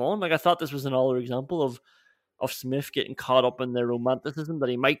yourself on. Like, I thought this was another example of Smith getting caught up in the romanticism that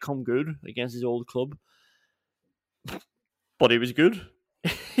he might come good against his old club. But he was good.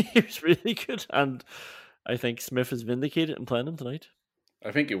 He was really good. And I think Smith is vindicated in playing him tonight.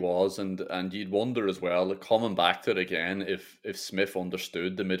 I think he was, and you'd wonder as well, like, coming back to it again, if Smith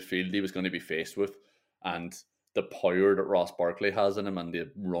understood the midfield he was going to be faced with, and the power that Ross Barkley has in him, and the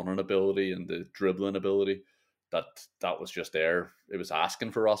running ability and the dribbling ability, that was just there. It was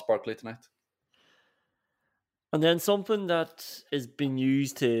asking for Ross Barkley tonight. And then something that has been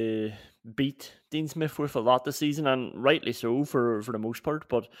used to beat Dean Smith with a lot this season, and rightly so for the most part,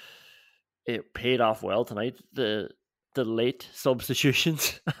 but it paid off well tonight. The late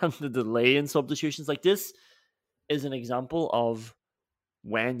substitutions and the delay in substitutions. Like, this is an example of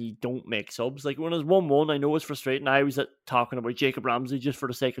when you don't make subs. Like, when it was 1-1, I know it's frustrating. I was talking about Jacob Ramsey just for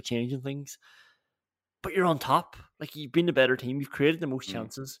the sake of changing things. But you're on top. Like, you've been the better team. You've created the most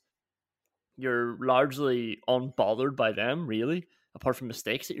chances. You're largely unbothered by them, really, apart from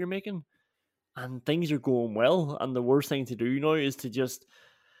mistakes that you're making. And things are going well. And the worst thing to do now is to just...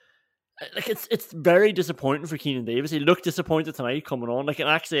 Like, it's very disappointing for Keenan Davis. He looked disappointed tonight coming on. Like, and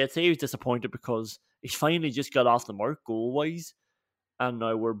actually, I'd say he was disappointed because he's finally just got off the mark goal-wise. and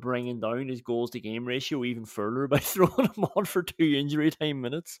now we're bringing down his goals to game ratio even further by throwing him on for 2 injury time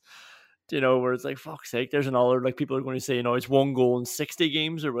minutes. You know, where it's like, fuck's sake, there's another, like, people are going to say, you know, it's 1 goal in 60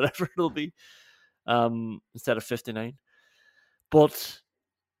 games or whatever it'll be, instead of 59. But,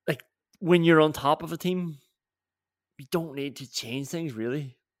 like, when you're on top of a team, you don't need to change things,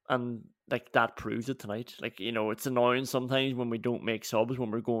 really. And, like, that proves it tonight. Like, you know, it's annoying sometimes when we don't make subs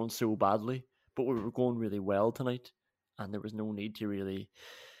when we're going so badly, but we were going really well tonight, and there was no need to really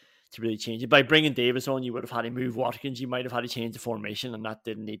change it. By bringing Davis on, you would have had to move Watkins. You might have had to change the formation, and that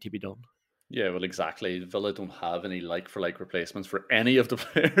didn't need to be done. Yeah, well, exactly. Villa don't have any like-for-like replacements for any of the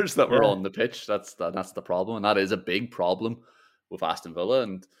players that were on the pitch. That's the problem, and that is a big problem with Aston Villa.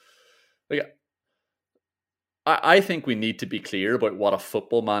 And like, I think we need to be clear about what a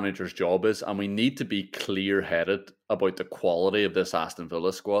football manager's job is, and we need to be clear-headed about the quality of this Aston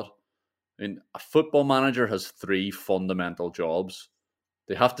Villa squad. I mean, a football manager has 3 fundamental jobs.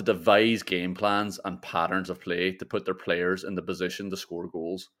 They have to devise game plans and patterns of play to put their players in the position to score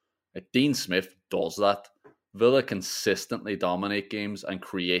goals. Dean Smith does that. Villa consistently dominate games and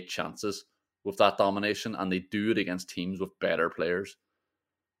create chances with that domination, and they do it against teams with better players.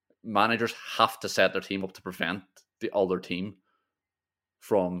 Managers have to set their team up to prevent the other team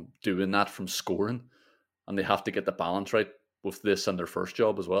from doing that, from scoring, and they have to get the balance right with this and their first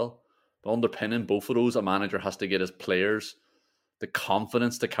job as well. But underpinning both of those, a manager has to get his players the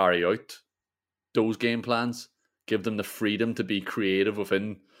confidence to carry out those game plans, give them the freedom to be creative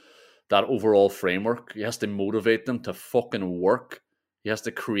within that overall framework. He has to motivate them to fucking work. He has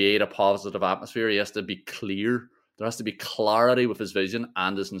to create a positive atmosphere. He has to be clear. There has to be clarity with his vision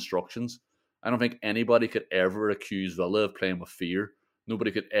and his instructions. I don't think anybody could ever accuse Villa of playing with fear.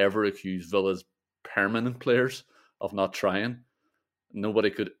 Nobody could ever accuse Villa's permanent players of not trying. Nobody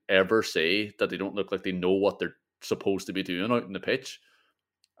could ever say that they don't look like they know what they're supposed to be doing out in the pitch.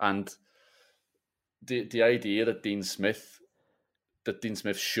 And the idea that Dean Smith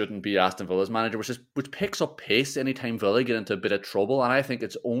shouldn't be Aston Villa's manager, which picks up pace anytime Villa get into a bit of trouble. And I think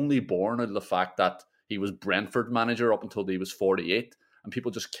it's only born out of the fact that he was Brentford manager up until he was 48, and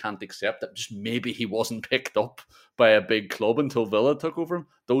people just can't accept that just maybe he wasn't picked up by a big club until Villa took over him.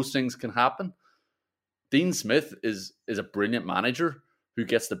 Those things can happen. Dean Smith is a brilliant manager who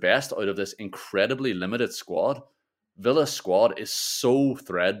gets the best out of this incredibly limited squad. Villa's squad is so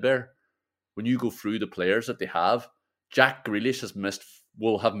threadbare. When you go through the players that they have, Jack Grealish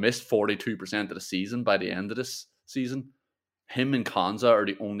will have missed 42% of the season by the end of this season. Him and Konza are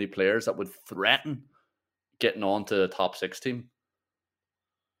the only players that would threaten getting on to the top 6 team.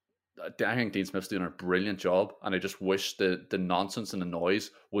 I think Dean Smith's doing a brilliant job, and I just wish the nonsense and the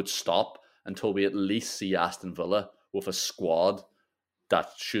noise would stop until we at least see Aston Villa with a squad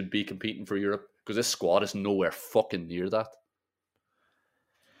that should be competing for Europe, because this squad is nowhere fucking near that.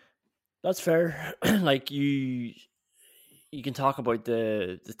 That's fair. Like, you can talk about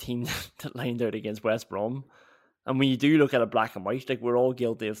the team that lined out against West Brom, and when you do look at it black and white, like, we're all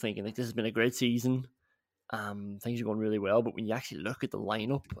guilty of thinking like this has been a great season. Things are going really well, but when you actually look at the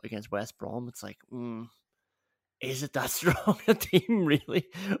lineup against West Brom, it's like, is it that strong a team really?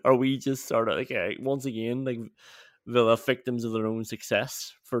 Are we just sort of like, once again, like, Villa victims of their own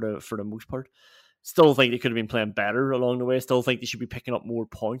success for the most part? Still think they could have been playing better along the way. Still think they should be picking up more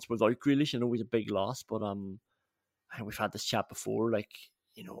points without Grealish. I know it was a big loss, but I think we've had this chat before. Like,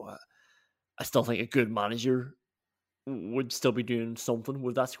 you know, I still think a good manager would still be doing something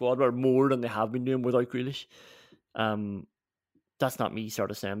with that squad, or more than they have been doing without Grealish. That's not me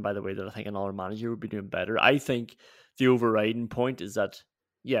sort of saying, by the way, that I think another manager would be doing better. I think the overriding point is that,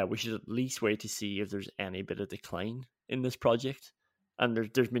 yeah, we should at least wait to see if there's any bit of decline in this project. And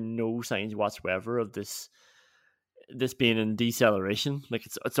there's been no signs whatsoever of this being in deceleration. Like,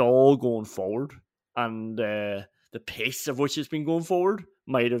 it's all going forward, and the pace of which it's been going forward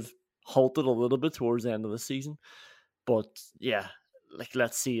might have halted a little bit towards the end of the season. But yeah, like,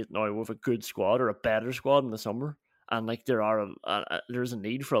 let's see it now with a good squad or a better squad in the summer. And like, there's a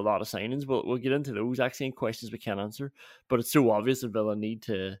need for a lot of signings. We'll get into those actually in questions we can't answer. But it's so obvious that Villa need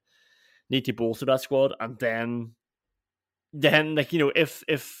to bolster that squad, and then, like, you know, if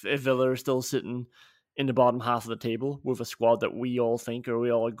Villa are still sitting in the bottom half of the table with a squad that we all think, or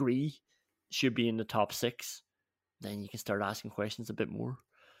we all agree should be in the top 6, then you can start asking questions a bit more.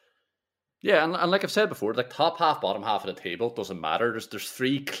 Yeah, and like I've said before, like, top half, bottom half of the table doesn't matter. There's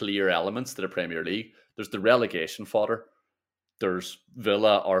 3 clear elements to the Premier League. There's the relegation fodder. There's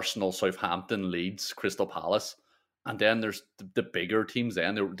Villa, Arsenal, Southampton, Leeds, Crystal Palace. And then there's the bigger teams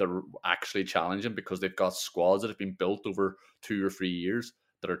then. They're actually challenging because they've got squads that have been built over 2 or 3 years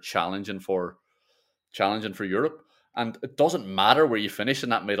that are challenging for Europe. And it doesn't matter where you finish in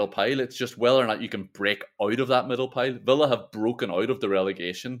that middle pile. It's just whether or not you can break out of that middle pile. Villa have broken out of the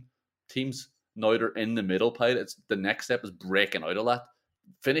relegation teams. Now they're in the middle pile. It's the next step is breaking out of that.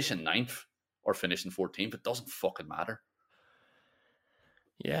 Finishing 9th or finishing 14th, it doesn't fucking matter.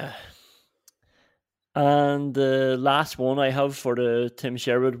 Yeah. And the last one I have for the Tim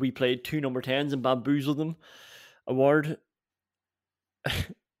Sherwood, we played 2 number 10s and bamboozled them award.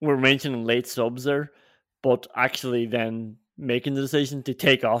 We're mentioning late subs there, but actually then making the decision to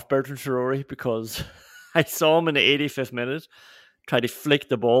take off Bertrand Traore, because I saw him in the 85th minute try to flick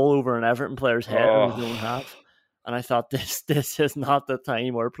the ball over an Everton player's head in his own half. And I thought, this is not the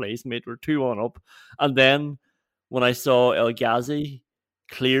time or place, mate. We're 2-1 up. And then when I saw El Ghazi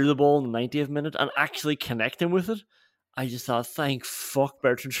clear the ball in the 90th minute and actually connect him with it, I just thought, thank fuck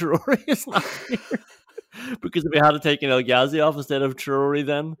Bertrand Traore is not here. Because if we had taken El Ghazi off instead of Traore,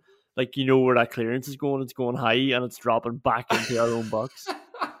 then, like, you know where that clearance is going. It's going high and it's dropping back into our own box.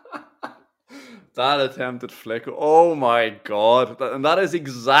 That attempted flick, oh my God. And that is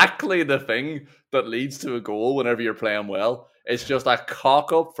exactly the thing that leads to a goal whenever you're playing well. It's just a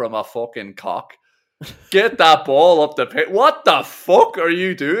cock up from a fucking cock. Get that ball up the pit. What the fuck are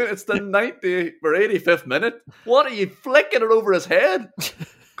you doing? It's the 90th or 85th minute. What are you flicking it over his head?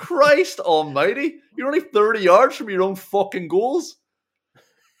 Christ almighty. You're only 30 yards from your own fucking goals.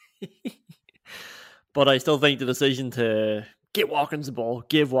 But I still think the decision to give Watkins the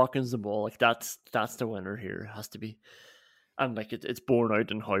ball, like that's the winner here. It has to be. And like it's borne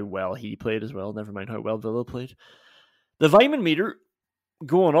out in how well he played as well, never mind how well Villa played. The Vyman meter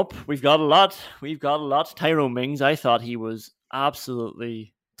going up. We've got a lot. Tyrone Mings, I thought he was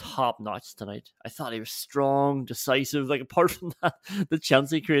absolutely top notch tonight. I thought he was strong, decisive, like apart from that, the chance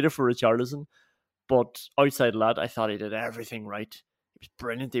he created for Richarlison. But outside of that, I thought he did everything right. He was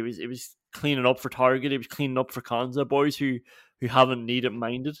brilliant. He was cleaning up for Target. He was cleaning up for Konza, boys who haven't needed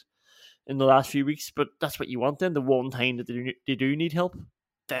minded in the last few weeks. But that's what you want then. The one time that they do need help,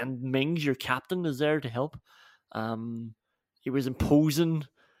 then Mings, your captain, is there to help. He was imposing.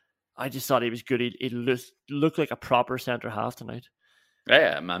 I just thought he was good. He looked like a proper centre half tonight.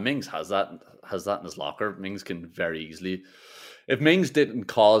 Yeah, man, Mings has that in his locker. Mings can very easily. If Mings didn't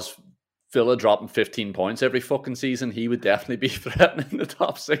cause Villa dropping 15 points every fucking season, he would definitely be threatening the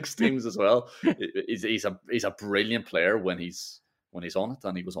top 6 teams as well. He's a brilliant player when he's on it,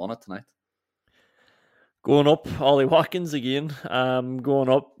 and he was on it tonight. Going up, Ollie Watkins again. Going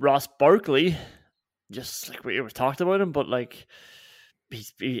up, Ross Barkley. Just like we talked about him, but like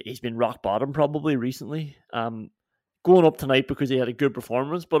he's been rock bottom probably recently. Going up tonight because he had a good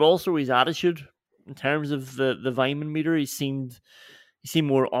performance, but also his attitude in terms of the Vyman meter. He seemed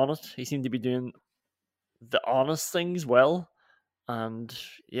more on it. He seemed to be doing the honest things well. And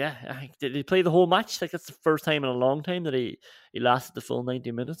yeah, I think did he play the whole match? Like that's the first time in a long time that he lasted the full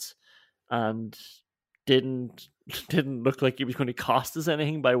 90 minutes and didn't look like he was going to cost us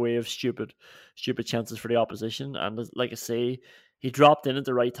anything by way of stupid chances for the opposition. And like I say, he dropped in at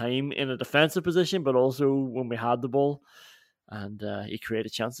the right time in a defensive position, but also when we had the ball, and he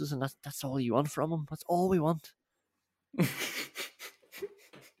created chances, and that's all you want from him. That's all we want.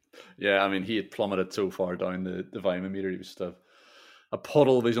 Yeah, I mean, he had plummeted so far down the Vyman meter. He was just a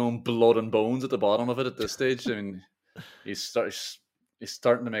puddle of his own blood and bones at the bottom of it at this stage. I mean, he's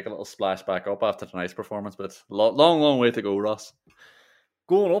starting to make a little splash back up after tonight's performance, but long way to go, Ross.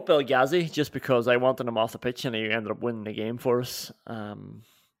 Going up, El Ghazi, just because I wanted him off the pitch and he ended up winning the game for us.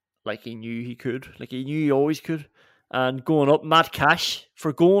 Like he knew he could. Like he knew he always could. And going up, Matt Cash,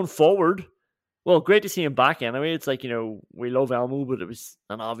 for going forward. Well, great to see him back anyway. It's like, we love Elmo, but it was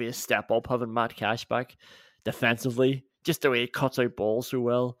an obvious step up having Matt Cash back defensively. Just the way he cuts out balls so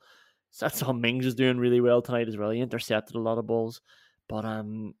well. So that's how Mings is doing really well tonight as well. He intercepted a lot of balls. But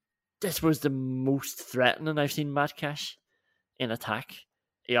this was the most threatening I've seen Matt Cash in attack.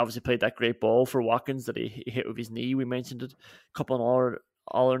 He obviously played that great ball for Watkins that he hit with his knee. We mentioned it. A couple of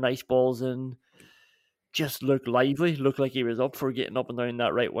other nice balls in. Just looked lively. Looked like he was up for getting up and down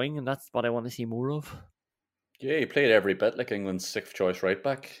that right wing, and that's what I want to see more of. Yeah, he played every bit like England's 6th choice right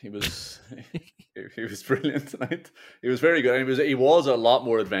back. He was he was brilliant tonight. He was very good. He was a lot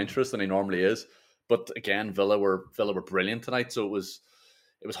more adventurous than he normally is. But again, Villa were brilliant tonight, so it was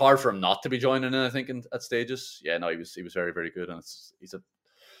hard for him not to be joining in, I think, at stages. Yeah, no, he was very, very good, and he's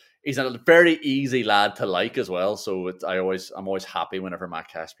a very easy lad to like as well. So I'm always happy whenever Matt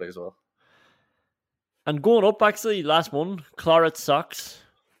Cash plays well. And going up, actually, last one, Claret Socks.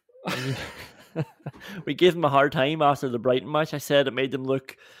 We gave him a hard time after the Brighton match. I said it made them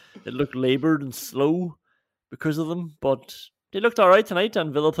look laboured and slow because of them, but they looked all right tonight,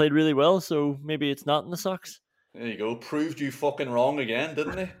 and Villa played really well, so maybe it's not in the socks. There you go. Proved you fucking wrong again,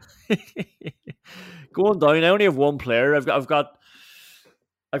 didn't he? Going down, I only have one player. I've got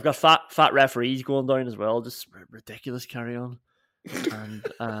fat referees going down as well. Just ridiculous carry on. And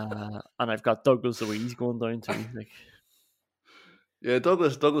I've got Douglas Luiz going down too. Yeah,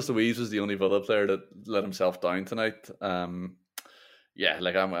 Douglas Luiz was the only Villa player that let himself down tonight. Yeah,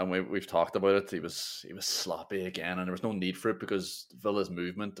 we've talked about it. He was sloppy again, and there was no need for it because Villa's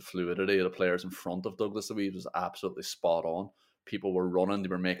movement, the fluidity of the players in front of Douglas Luiz was absolutely spot on. People were running, they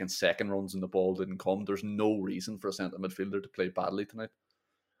were making second runs, and the ball didn't come. There's no reason for a centre midfielder to play badly tonight.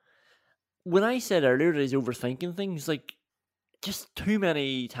 When I said earlier that he's overthinking things, just too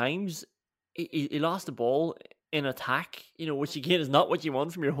many times he lost the ball in attack, which again is not what you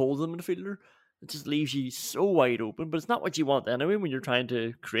want from your holding midfielder. It just leaves you so wide open, but it's not what you want anyway when you're trying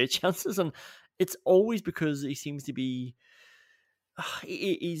to create chances. And it's always because he seems to be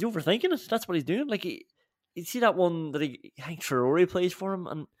he's overthinking it. That's what he's doing. You see that one that I think Ferrari plays for him,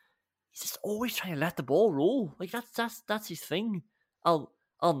 and he's just always trying to let the ball roll. That's his thing. I'll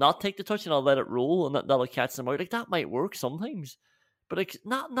not take the touch and I'll let it roll, and that'll catch them out. That might work sometimes, but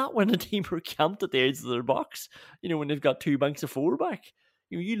not when the team are camped at the edge of their box. When they've got two banks of four back.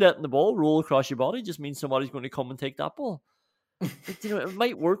 You letting the ball roll across your body just means somebody's going to come and take that ball. It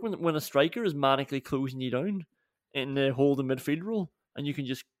might work when a striker is manically closing you down in the holding midfield role, and you can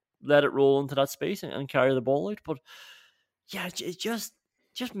just let it roll into that space and carry the ball out. But yeah, it's just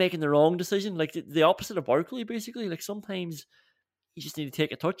making the wrong decision, the opposite of Barkley, basically. Sometimes you just need to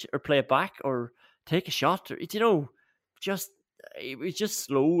take a touch or play it back or take a shot, or he was just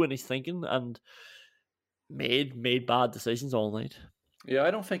slow in his thinking and made bad decisions all night. Yeah,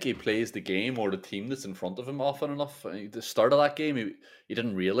 I don't think he plays the game or the team that's in front of him often enough. The start of that game, he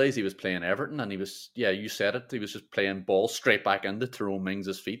didn't realise he was playing Everton, and he was, you said it, he was just playing ball straight back into Tyrone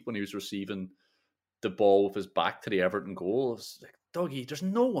Mings' feet when he was receiving the ball with his back to the Everton goal. I was like, Dougie, there's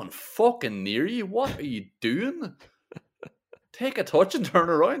no one fucking near you. What are you doing? Take a touch and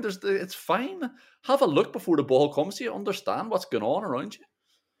turn around. It's fine. Have a look before the ball comes to you. Understand what's going on around you.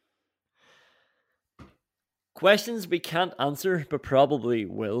 Questions we can't answer, but probably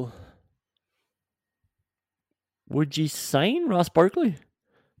will. Would you sign Ross Barkley?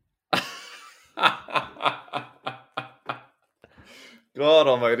 God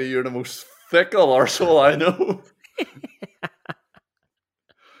almighty, you're the most fickle arsehole I know.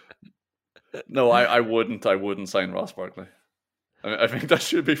 No, I wouldn't. I wouldn't sign Ross Barkley. I think that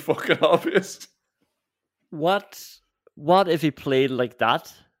should be fucking obvious. What if he played like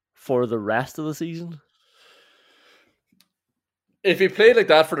that for the rest of the season? If he played like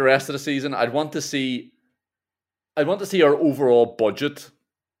that for the rest of the season, I'd want to see our overall budget.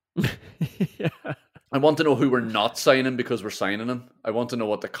 Yeah. I want to know who we're not signing because we're signing him. I want to know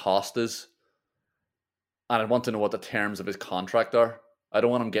what the cost is. And I want to know what the terms of his contract are. I don't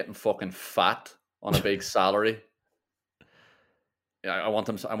want him getting fucking fat on a big salary. Yeah, I want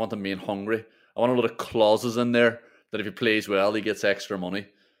him being hungry. I want a lot of clauses in there that if he plays well, he gets extra money.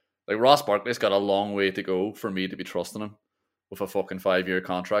 Ross Barkley's got a long way to go for me to be trusting him with a fucking 5-year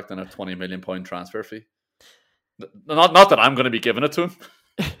contract and a £20 million transfer fee. Not that I'm going to be giving it to him.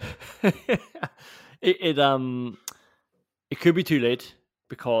 It could be too late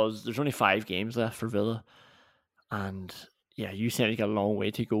because there's only 5 games left for Villa, and yeah, you said he got a long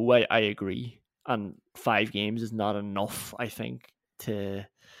way to go. I agree, and 5 games is not enough, I think, to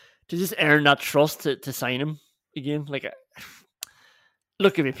just earn that trust to sign him again.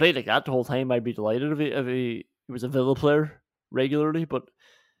 Look, if he played like that the whole time, I'd be delighted if he was a Villa player regularly, but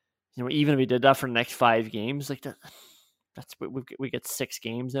even if he did that for the next 5 games, that's we get 6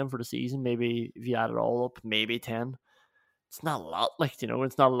 games then for the season. Maybe if you add it all up, maybe 10. It's not a lot.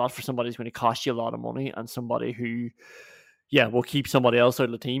 It's not a lot for somebody who's going to cost you a lot of money and somebody who, will keep somebody else out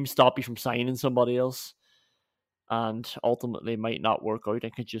of the team, stop you from signing somebody else, and ultimately might not work out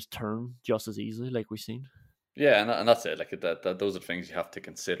and could just turn just as easily, like we've seen. Yeah, and that's it. Those are the things you have to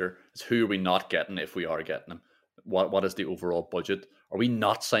consider. Is who are we not getting if we are getting them? What is the overall budget? Are we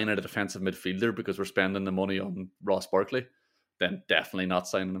not signing a defensive midfielder because we're spending the money on Ross Barkley? Then definitely not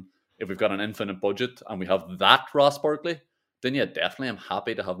signing him. If we've got an infinite budget and we have that Ross Barkley, then definitely I'm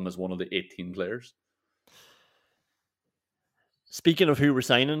happy to have him as one of the 18 players. Speaking of who we're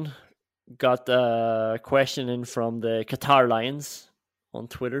signing, got a question in from the Qatar Lions on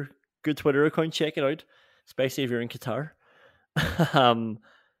Twitter. Good Twitter account, check it out, especially if you're in Qatar. And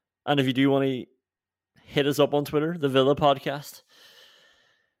if you do want to hit us up on Twitter, the Villa Podcast.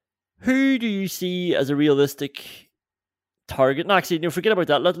 Who do you see as a realistic target? No, actually, forget about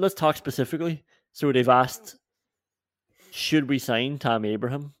that. Let's talk specifically. So they've asked should we sign Tam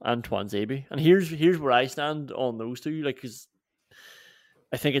Abraham and Twanzebe? And here's where I stand on those two. Like, because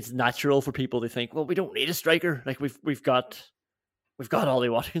I think it's natural for people to think, well, we don't need a striker. Like we've got Ollie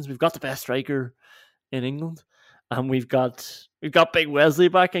Watkins, we've got the best striker in England, and we've got Big Wesley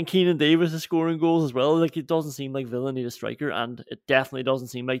back, and Keenan Davis is scoring goals as well. Like, it doesn't seem like Villa need a striker, and it definitely doesn't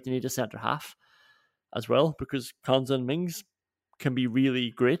seem like they need a centre half as well, because Konza and Mings can be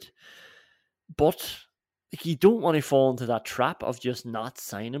really great, but like, you don't want to fall into that trap of just not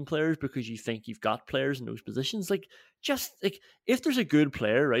signing players because you think you've got players in those positions. Like, just like, if there's a good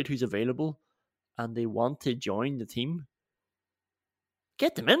player, right, who's available and they want to join the team,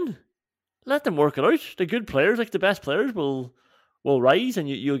 get them in. Let them work it out. The good players, like the best players, will rise, and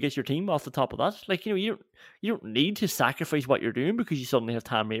you'll get your team off the top of that. Like, you don't need to sacrifice what you're doing because you suddenly have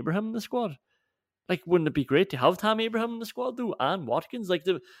Tam Abraham in the squad. Like, wouldn't it be great to have Tam Abraham in the squad though, and Watkins? Like,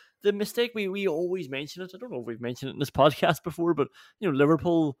 the mistake we always mention it. I don't know if we've mentioned it in this podcast before, but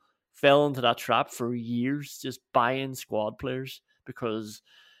Liverpool fell into that trap for years, just buying squad players because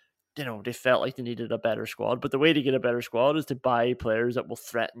they felt like they needed a better squad. But the way to get a better squad is to buy players that will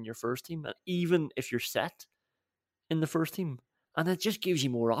threaten your first team, and even if you're set in the first team, and it just gives you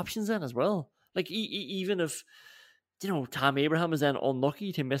more options then as well. Like, even if Tam Abraham is then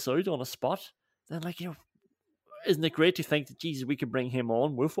unlucky to miss out on a spot, then isn't it great to think that, Jesus, we could bring him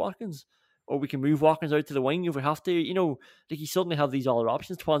on with Watkins, or we can move Watkins out to the wing if we have to? Like, you suddenly have these other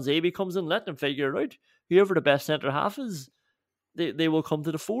options. Twanzebe comes in, let them figure it out. Whoever the best centre half is, they will come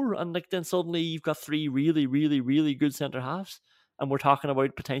to the fore, and then suddenly you've got three really, really, really good centre halves, and we're talking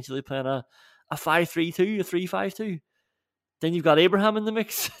about potentially playing a 5-3-2, a 3-5-2. Then you've got Abraham in the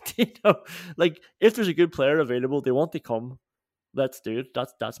mix. Like, if there's a good player available, they want to come. Let's do it.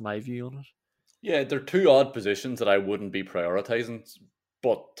 That's my view on it. Yeah, they're two odd positions that I wouldn't be prioritising,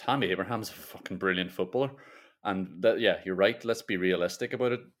 but Tammy Abraham's a fucking brilliant footballer. And you're right, let's be realistic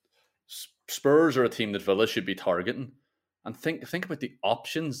about it. Spurs are a team that Villa should be targeting. And think about the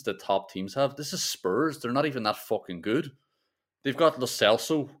options that top teams have. This is Spurs. They're not even that fucking good. They've got Lo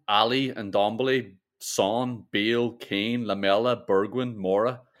Celso, Ali, and Ndombele, Son, Bale, Kane, Lamela, Bergwijn,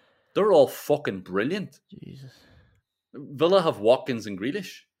 Mora. They're all fucking brilliant. Jesus. Villa have Watkins and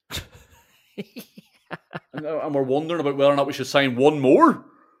Grealish. And we're wondering about whether or not we should sign one more.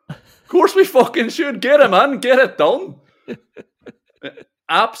 Of course we fucking should. Get him, man. Get it done.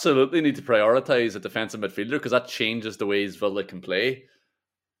 Absolutely need to prioritise a defensive midfielder because that changes the ways Villa can play.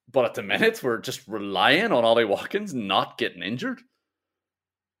 But at the minute, we're just relying on Ollie Watkins not getting injured.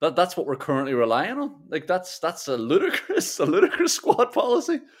 That's what we're currently relying on. Like, that's a ludicrous squad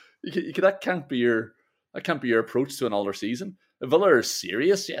policy. That can't be your approach to another season. If Villa are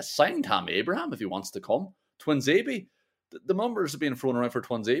serious, yes, sign Tam Abraham if he wants to come. Twanzebe, the numbers are being thrown around for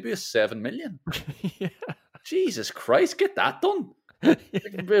Twanzebe is 7 million. Yeah. Jesus Christ, get that done.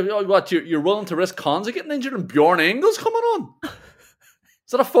 What, you're willing to risk Konza getting injured and Bjorn Engels coming on?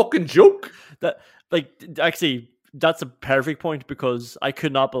 Is that a fucking joke? Actually, that's a perfect point because I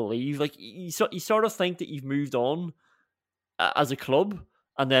could not believe, like, you sort of think that you've moved on as a club,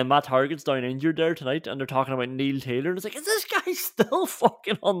 and then Matt Targett's down injured there tonight, and they're talking about Neil Taylor, and it's like, is this guy still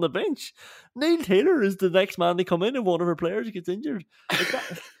fucking on the bench? Neil Taylor is the next man to come in if one of our players gets injured.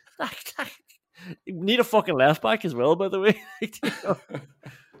 Like, we need a fucking left back as well, by the way.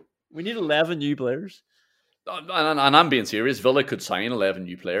 We need 11 new players. And I'm being serious. Villa could sign 11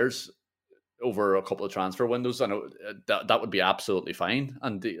 new players over a couple of transfer windows. I know that would be absolutely fine,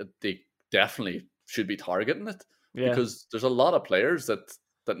 and they definitely should be targeting it because there's a lot of players that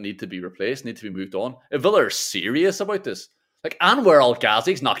need to be replaced, need to be moved on. If Villa are serious about this, like Anwar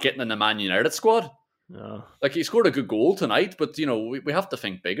Ghazi's not getting in the Man United squad. No, like he scored a good goal tonight, but we have to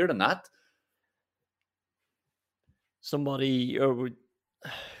think bigger than that. Somebody, or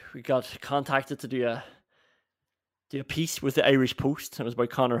we got contacted to do a piece with the Irish Post. It was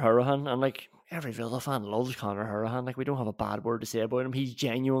about Conor Hourihane, and like every Villa fan loves Conor Hourihane. Like, we don't have a bad word to say about him. He's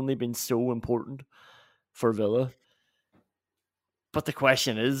genuinely been so important for Villa. But the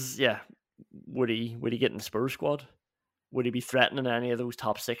question is, would he get in the Spurs squad? Would he be threatening any of those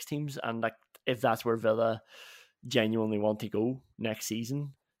top 6 teams? And like, if that's where Villa genuinely want to go next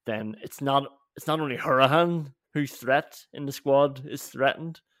season, then it's not only Hourihane whose threat in the squad is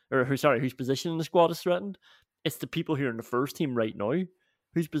threatened, or whose position in the squad is threatened. It's the people here in the first team right now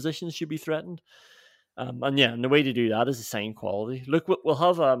whose positions should be threatened. And the way to do that is to sign quality. Look, we'll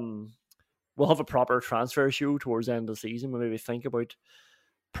have a proper transfer show towards the end of the season. We'll maybe think about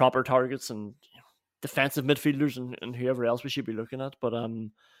proper targets and defensive midfielders and whoever else we should be looking at. But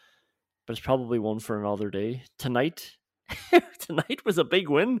it's probably one for another day. Tonight, Tonight was a big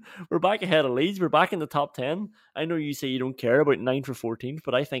win. We're back ahead of Leeds. We're back in the top 10. I know you say you don't care about 9th or 14th,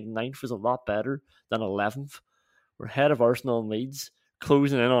 but I think 9th was a lot better than 11th. We're ahead of Arsenal and Leeds,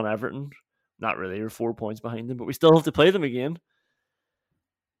 closing in on Everton. Not really, we're 4 points behind them, but we still have to play them again.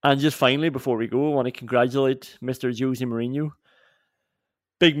 And just finally, before we go, I want to congratulate Mr. Jose Mourinho.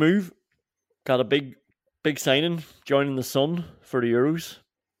 Big move. Got a big signing, joining the Sun for the Euros.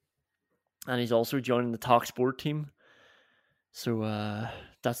 And he's also joining the Talk Sport team. So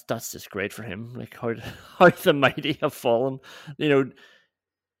that's just great for him. Like how the mighty have fallen. You know,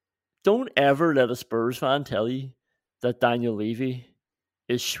 don't ever let a Spurs fan tell you that Daniel Levy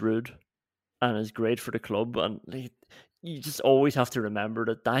is shrewd and is great for the club. And you just always have to remember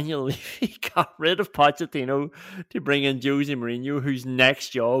that Daniel Levy got rid of Pochettino to bring in Jose Mourinho, whose next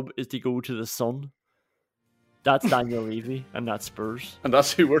job is to go to the Sun. That's Daniel Levy, and that's Spurs. And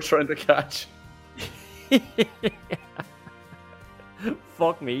that's who we're trying to catch.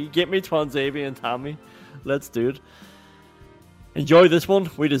 Fuck me. Get me Twanzebe and Tammy. Let's do it. Enjoy this one.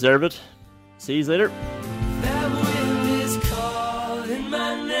 We deserve it. See you later.